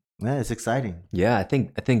it's exciting. Yeah, I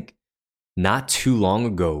think. Not too long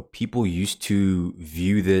ago, people used to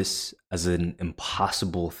view this as an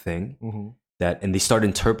impossible thing. And they started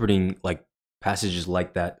interpreting like passages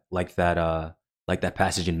like that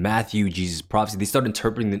passage in Matthew, Jesus' prophecy. They started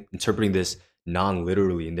interpreting this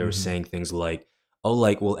non-literally, and they were saying things like, "Oh,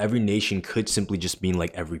 like every nation could simply just mean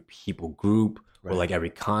like every people group or like every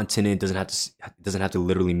continent. Doesn't have to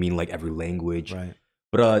literally mean like every language." Right.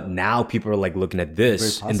 But now people are like looking at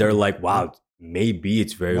this and they're like, "Wow, maybe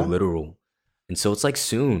it's very literal." And so it's like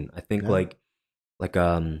soon, I think like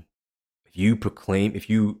if you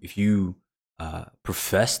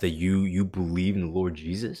profess that you believe in the Lord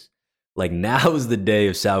Jesus, like now is the day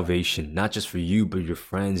of salvation, not just for you, but your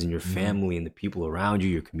friends and your family and the people around you,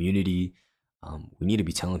 your community. We need to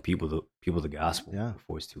be telling people the gospel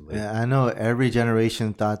before it's too late. Yeah, I know every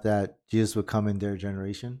generation thought that Jesus would come in their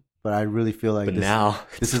generation, but I really feel like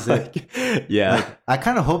this is like, it. Yeah. Like, I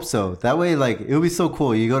kind of hope so. That way, like it would be so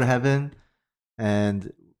cool. You go to heaven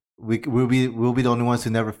and we'll be the only ones who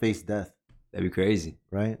never face death. That'd be crazy,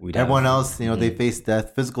 right? Everyone else, they face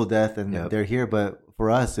death, physical death, and they're here. But for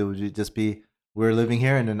us, it would just be we're living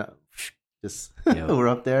here, and then just we're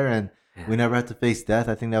up there, and we never have to face death.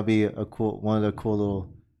 I think that'll be one of the cool little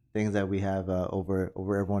things that we have over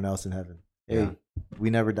everyone else in heaven. Hey, we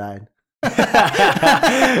never died. That's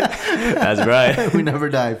right. We never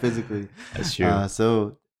died physically. That's true.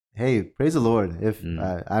 So hey, praise the Lord. If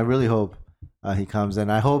I really hope he comes,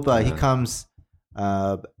 and I hope he comes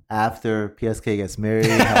after PSK gets married,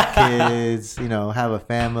 have kids, have a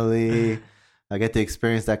family. I get to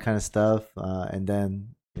experience that kind of stuff, and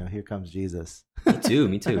then here comes Jesus.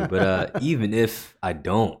 Me too. But even if I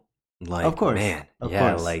don't, like, of course, man, of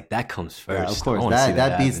course. like that comes first. Yeah, of course,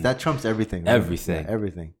 that trumps everything. Right?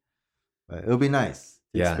 Everything. But it'll be nice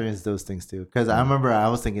to experience those things too. Because I remember I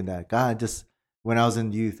was thinking that God, just when I was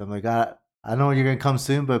in youth, I'm like, God, I know you're gonna come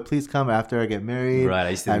soon, but please come after I get married. Right, I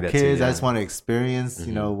used to have think kids. That too, yeah. I just want to experience,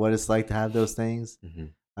 what it's like to have those things.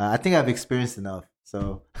 I think I've experienced enough.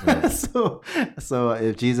 So, so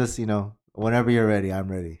if Jesus, whenever you're ready,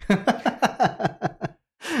 I'm ready.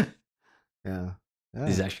 Yeah.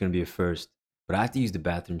 This is actually gonna be a first, but I have to use the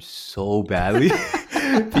bathroom so badly.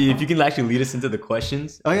 P, if you can actually lead us into the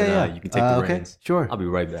questions, you can take the reins. Sure. I'll be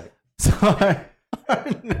right back. So our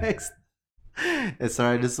next. It's all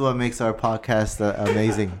right. This is what makes our podcast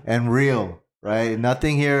amazing and real, right?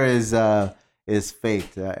 Nothing here is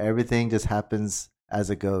faked. Everything just happens as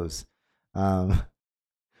it goes.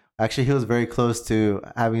 Our Actually, he was very close to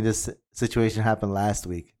having this situation happen last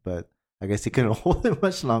week, but I guess he couldn't hold it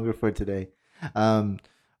much longer for today. Um,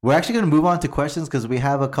 we're actually going to move on to questions because we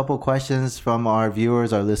have a couple questions from our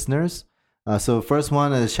viewers, our listeners. So first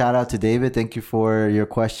one is shout out to David. Thank you for your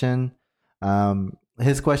question.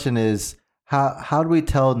 His question is, how do we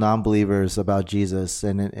tell non-believers about Jesus?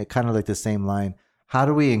 And it kind of like the same line. How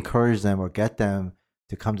do we encourage them or get them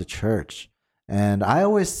to come to church? And I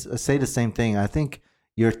always say the same thing. I think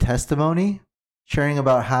your testimony, sharing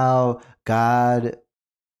about how God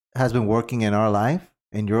has been working in our life,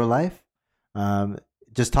 in your life,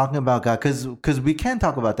 just talking about God, because we can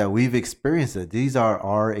talk about that. We've experienced it. These are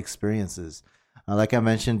our experiences. Like I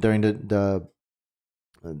mentioned during the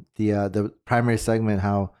primary segment,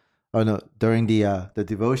 during the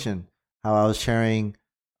devotion, how I was sharing,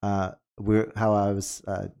 how I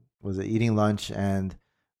was eating lunch and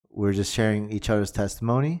we're just sharing each other's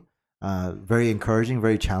testimony. Very encouraging,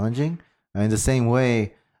 very challenging. And in the same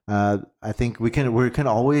way, I think we can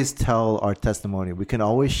always tell our testimony. We can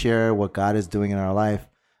always share what God is doing in our life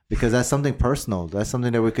because that's something personal. That's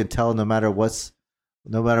something that we can tell no matter what's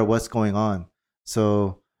going on.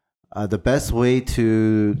 So the best way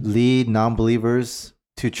to lead non-believers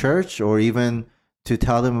to church or even to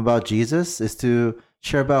tell them about Jesus is to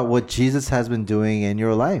share about what Jesus has been doing in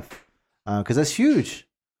your life, because that's huge,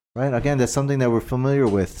 right? Again, that's something that we're familiar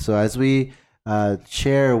with. So as we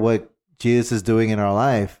share what Jesus is doing in our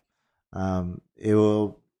life, I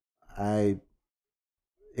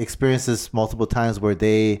experienced this multiple times where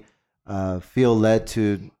they feel led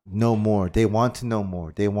to know more. They want to know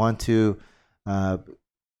more. They want to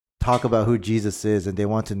talk about who Jesus is, and they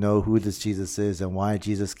want to know who this Jesus is and why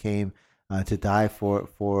Jesus came to die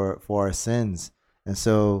for our sins. And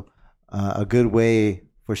so a good way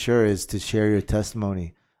for sure is to share your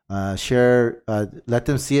testimony. Let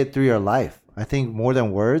them see it through your life. I think more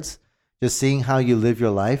than words, just seeing how you live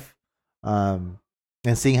your life, and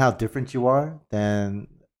seeing how different you are than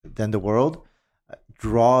the world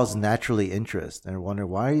draws naturally interest and wonder,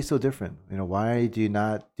 why are you so different? Why do you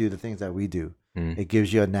not do the things that we do? It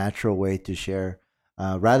gives you a natural way to share,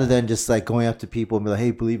 rather than just like going up to people and be like,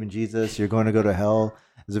 hey, believe in Jesus, you're going to go to hell.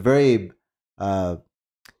 It's a very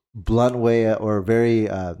blunt way or very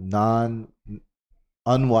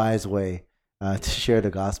unwise way to share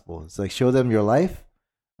the gospel. It's like, show them your life,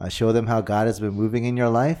 show them how God has been moving in your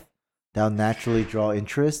life. They'll naturally draw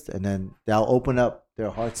interest, and then they'll open up their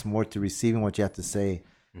hearts more to receiving what you have to say,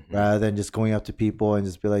 rather than just going up to people and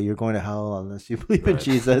just be like, you're going to hell unless you believe in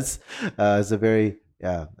Jesus. It's a very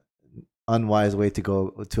unwise way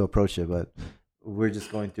to approach it, but we're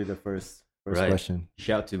just going through the first question.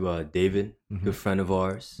 Shout out to David, good friend of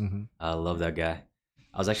ours. I love that guy.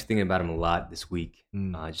 I was actually thinking about him a lot this week.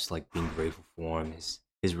 Just like being grateful for him,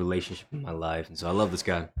 his relationship in my life, and so I love this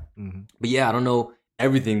guy. But yeah, I don't know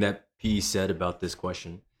everything that P said about this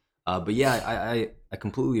question, but yeah, I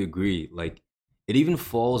completely agree. Like, it even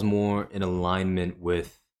falls more in alignment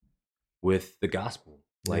with the gospel,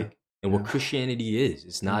 like, and what Christianity is.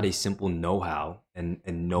 It's not a simple know-how and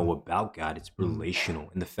know about God. It's relational,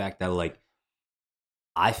 and the fact that, like,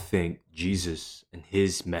 I think Jesus and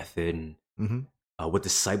his method and what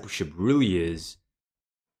discipleship really is,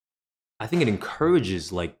 I think it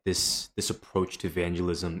encourages like this approach to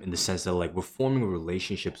evangelism, in the sense that, like, we're forming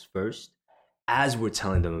relationships first as we're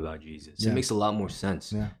telling them about Jesus. It makes a lot more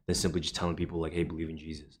sense than simply just telling people like, hey, believe in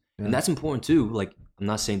Jesus. And that's important too. Like, I'm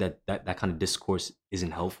not saying that kind of discourse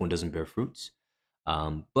isn't helpful and doesn't bear fruits.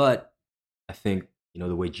 But I think,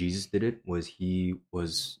 the way Jesus did it was he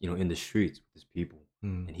was, in the streets with his people,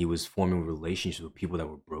 and he was forming relationships with people that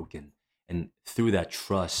were broken. And through that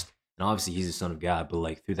trust, and obviously he's the Son of God, but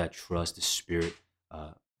like through that trust, the Spirit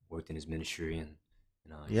worked in his ministry and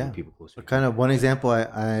drew people closer. Kind of one example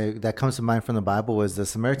I that comes to mind from the Bible was the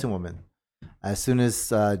Samaritan woman. As soon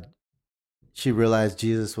as she realized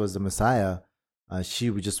Jesus was the Messiah, she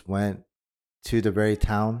just went to the very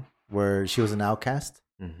town where she was an outcast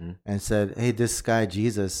and said, hey, this guy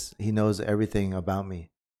Jesus, he knows everything about me.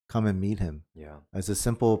 Come and meet him. Yeah, it's a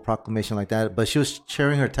simple proclamation like that. But she was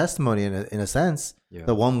sharing her testimony in a sense. Yeah.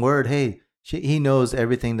 The one word, hey, he knows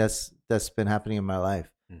everything that's been happening in my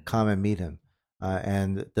life. Come and meet him.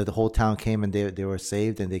 And the whole town came and they were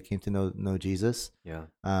saved and they came to know Jesus.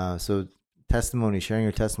 Yeah. So testimony, sharing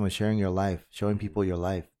your testimony, sharing your life, showing people your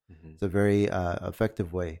life. It's a very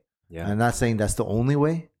effective way. Yeah. And I'm not saying that's the only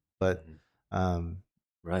way, but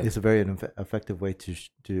it's a very effective way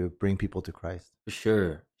to bring people to Christ. For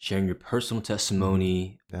sure. Sharing your personal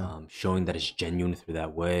testimony, showing that it's genuine through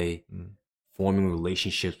that way, forming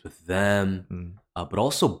relationships with them, but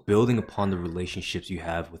also building upon the relationships you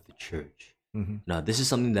have with the church. Now, this is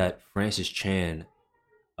something that Francis Chan,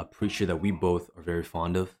 a preacher that we both are very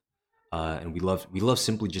fond of, and we love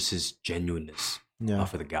simply just his genuineness Yeah.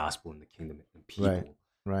 for the gospel and the kingdom and Right. people.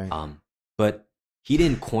 Right. But he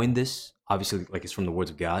didn't coin this, obviously, like it's from the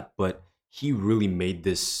words of God, but he really made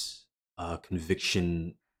this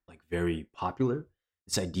conviction like very popular.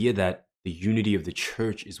 This idea that the unity of the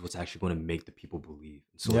church is what's actually going to make the people believe.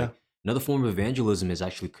 And so, Yeah. like another form of evangelism is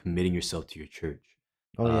actually committing yourself to your church.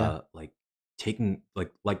 Oh yeah. Like taking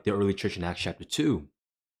like the early church in Acts chapter 2,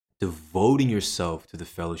 devoting yourself to the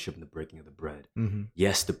fellowship and the breaking of the bread. Mm-hmm.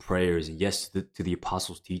 Yes, the prayers, and yes, to the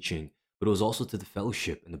apostles' teaching, but it was also to the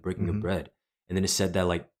fellowship and the breaking of bread. And then it said that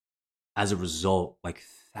like as a result, like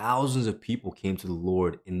thousands of people came to the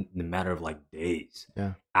Lord in the matter of like days,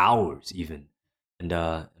 hours even. And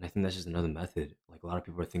I think that's just another method. Like a lot of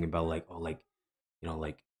people are thinking about like, oh, like,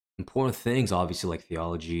 like important things, obviously like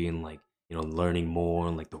theology and like, learning more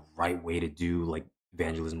and like the right way to do like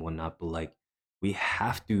evangelism and whatnot. But like we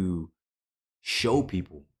have to show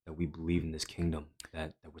people that we believe in this kingdom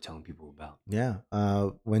that we're telling people about. Yeah.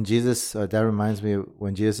 When Jesus, that reminds me of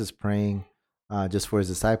when Jesus is praying just for his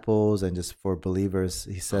disciples and just for believers,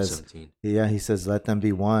 he says, he says, let them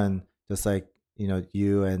be one, just like,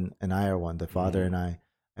 you and I are one, the Father and I.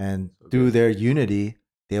 And through their unity,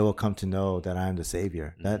 they will come to know that I am the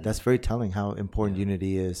Savior. That's very telling how important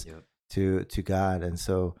unity is to God. And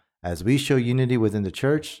so as we show unity within the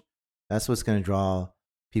church, that's what's going to draw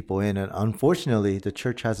people in. And unfortunately, the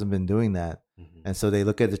church hasn't been doing that. And so they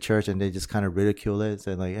look at the church and they just kind of ridicule it,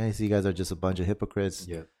 saying like, "Hey, so you guys are just a bunch of hypocrites."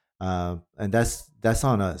 And that's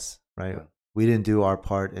on us, right? We didn't do our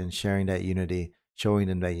part in sharing that unity, showing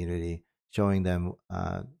them that unity, showing them,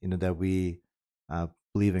 that we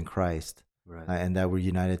believe in Christ, and that we're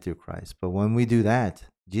united through Christ. But when we do that,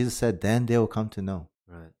 Jesus said, "Then they will come to know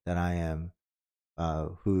that I am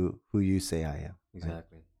who you say I am."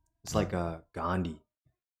 Exactly. Right? It's like Gandhi.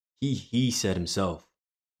 He said himself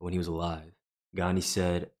when he was alive. Gandhi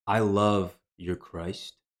said, "I love your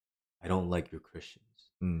Christ. I don't like your Christians."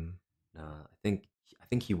 I think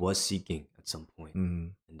he was seeking at some point,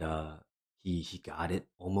 and he got it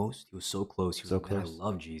almost. He was so close. He was like, "Man, I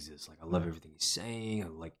love Jesus. Like I love everything he's saying. I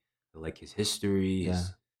like his history,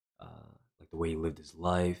 his like the way he lived his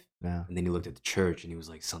life." And then he looked at the church and he was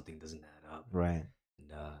like, "Something doesn't add up." Right.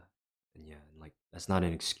 And like that's not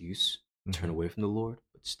an excuse to turn away from the Lord,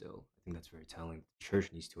 but still, I think that's very telling. The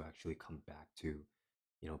church needs to actually come back to,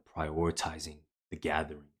 prioritizing the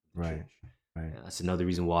gathering of the church. Right. And that's another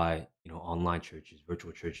reason why, online churches,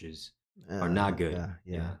 virtual churches are not good.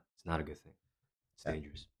 Yeah. It's not a good thing. It's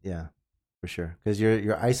dangerous. Yeah, for sure. Because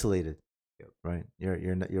you're isolated. Right.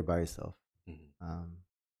 You're by yourself. I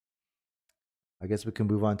guess we can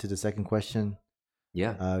move on to the second question.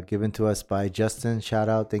 Yeah. Given to us by Justin. Shout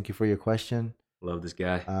out. Thank you for your question. Love this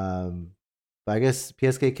guy. But I guess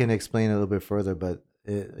PSK can explain a little bit further, but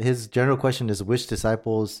his general question is which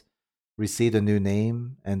disciples received a new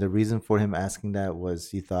name, and the reason for him asking that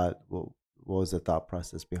was he thought, what was the thought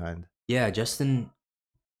process behind? Yeah, Justin,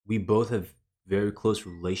 we both have very close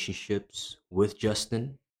relationships with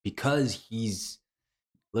Justin because he's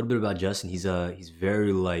a little bit about Justin. He's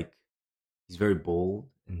very bold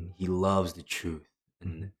and he loves the truth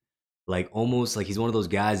and like almost like he's one of those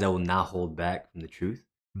guys that will not hold back from the truth.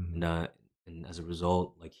 And as a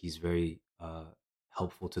result, like he's very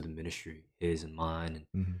helpful to the ministry, his and mine.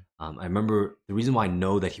 And I remember the reason why I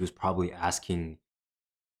know that he was probably asking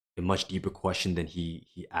a much deeper question than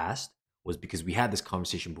he asked was because we had this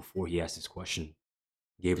conversation before he asked this question,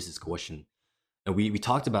 gave us this question, and we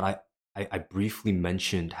talked about. I briefly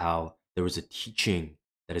mentioned how there was a teaching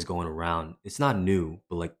that is going around. It's not new,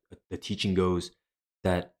 but like the teaching goes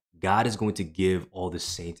that God is going to give all the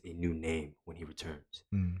saints a new name when he returns.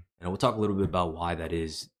 And we'll talk a little bit about why that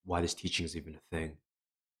is, why this teaching is even a thing.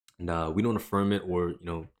 And we don't affirm it or,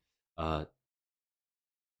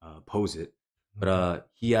 oppose it. But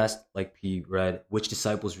he asked, like he read, which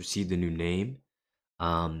disciples received the new name?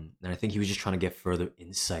 And I think he was just trying to get further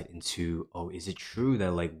insight into, is it true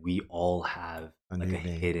that like we all have like a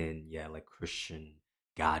hidden, like Christian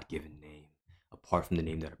God-given name apart from the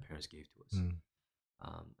name that our parents gave to us?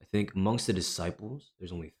 I think amongst the disciples,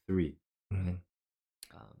 there's only 3. Right?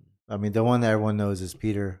 I mean, the one that everyone knows is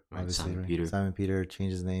Peter, right, obviously. Simon Peter. Simon Peter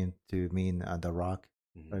changed his name to mean the rock,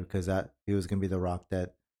 right? Because that he was going to be the rock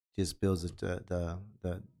that just builds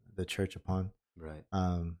the church upon. Right.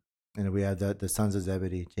 And we have the sons of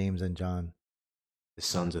Zebedee, James and John. The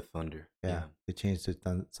Sons of Thunder. Yeah. They changed to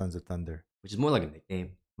Sons of Thunder, which is more like a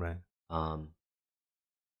nickname. Right. And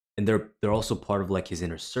they're also part of like his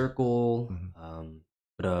inner circle.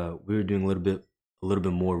 But we were doing a little bit a little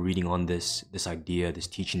bit more reading on this idea, this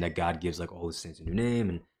teaching that God gives like all his saints a new name,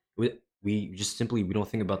 and we just simply we don't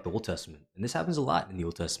think about the Old Testament, and this happens a lot in the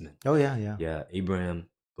Old Testament. Oh yeah. Yeah, Abraham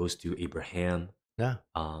goes to Abraham. Yeah.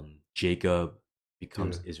 Jacob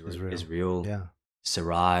becomes Israel. Yeah.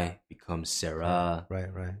 Sarai becomes Sarah.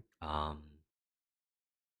 Right.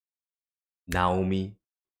 Naomi,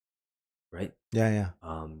 right? Yeah.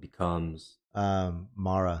 Becomes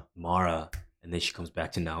Mara, and then she comes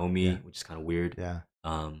back to Naomi, which is kind of weird. Yeah.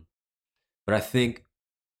 But I think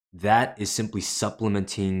that is simply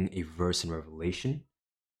supplementing a verse in Revelation,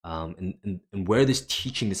 and where this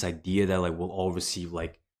teaching, this idea that like we'll all receive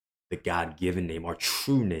like the God-given name, our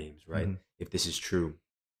true names, right? Mm-hmm. If this is true,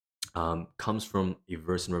 comes from a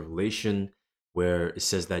verse in Revelation where it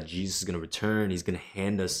says that Jesus is going to return. He's going to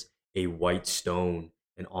hand us a white stone,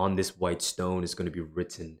 and on this white stone is going to be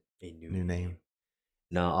written a new name.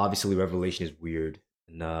 Now, obviously, Revelation is weird,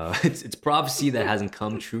 and it's prophecy that hasn't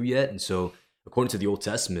come true yet. And so, according to the Old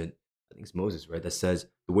Testament, I think it's Moses, right? That says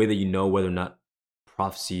the way that you know whether or not a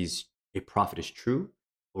prophet is true.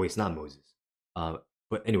 Oh, wait, it's not Moses.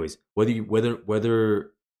 But anyways,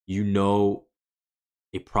 whether you know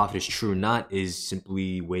a prophet is true or not is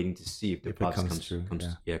simply waiting to see if the prophet comes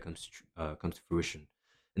to fruition.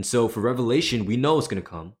 And so for Revelation, we know it's going to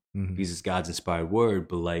come because it's God's inspired word.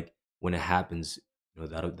 But like when it happens,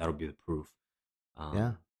 that'll be the proof.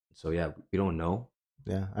 So we don't know.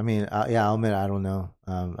 Yeah, I mean, I'll admit I don't know.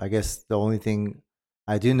 I guess the only thing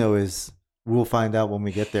I do know is we'll find out when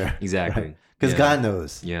we get there. Exactly, because God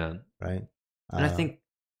knows. Yeah, right. And I think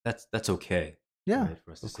that's okay. Yeah, right,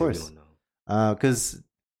 for us to of say course. We don't know. Because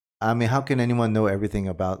I mean, how can anyone know everything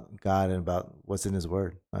about God and about what's in His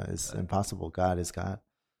Word? It's impossible. God is God.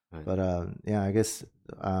 Right. But I guess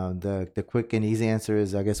the quick and easy answer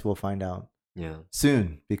is I guess we'll find out. Yeah.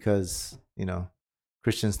 Soon, because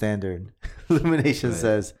Christian Standard Illumination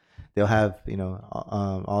says they'll have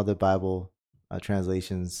all the Bible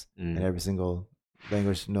translations in every single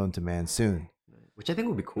language known to man soon. Which I think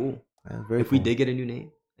would be cool. Very if cool. we did get a new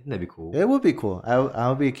name, I think that'd be cool. It would be cool.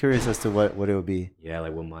 I'll be curious as to what it would be. Yeah,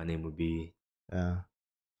 like what my name would be. Yeah.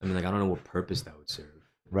 I mean, like I don't know what purpose that would serve.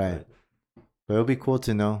 Right. But it would be cool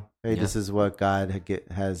to know, hey, this is what God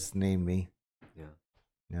has named me. Yeah.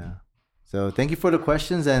 Yeah. So thank you for the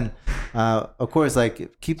questions, and of course,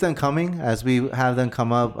 like keep them coming as we have them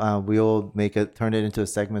come up. We'll turn it into a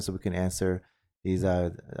segment so we can answer these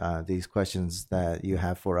questions that you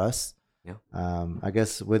have for us. Yeah. I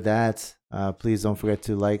guess with that, please don't forget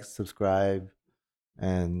to like, subscribe,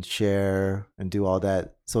 and share, and do all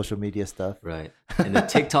that social media stuff. Right. And the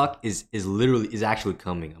TikTok is actually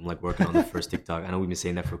coming. I'm like working on the first TikTok. I know we've been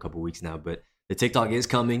saying that for a couple of weeks now, but the TikTok is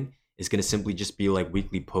coming. It's going to simply just be like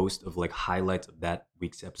weekly posts of like highlights of that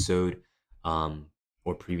week's episode,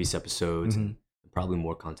 or previous episodes, and probably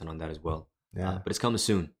more content on that as well. Yeah. But it's coming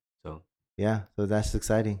soon. So yeah, so that's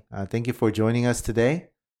exciting. Thank you for joining us today.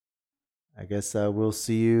 I guess we'll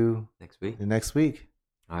see you next week. Next week.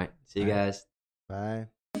 All right. See you guys. Bye.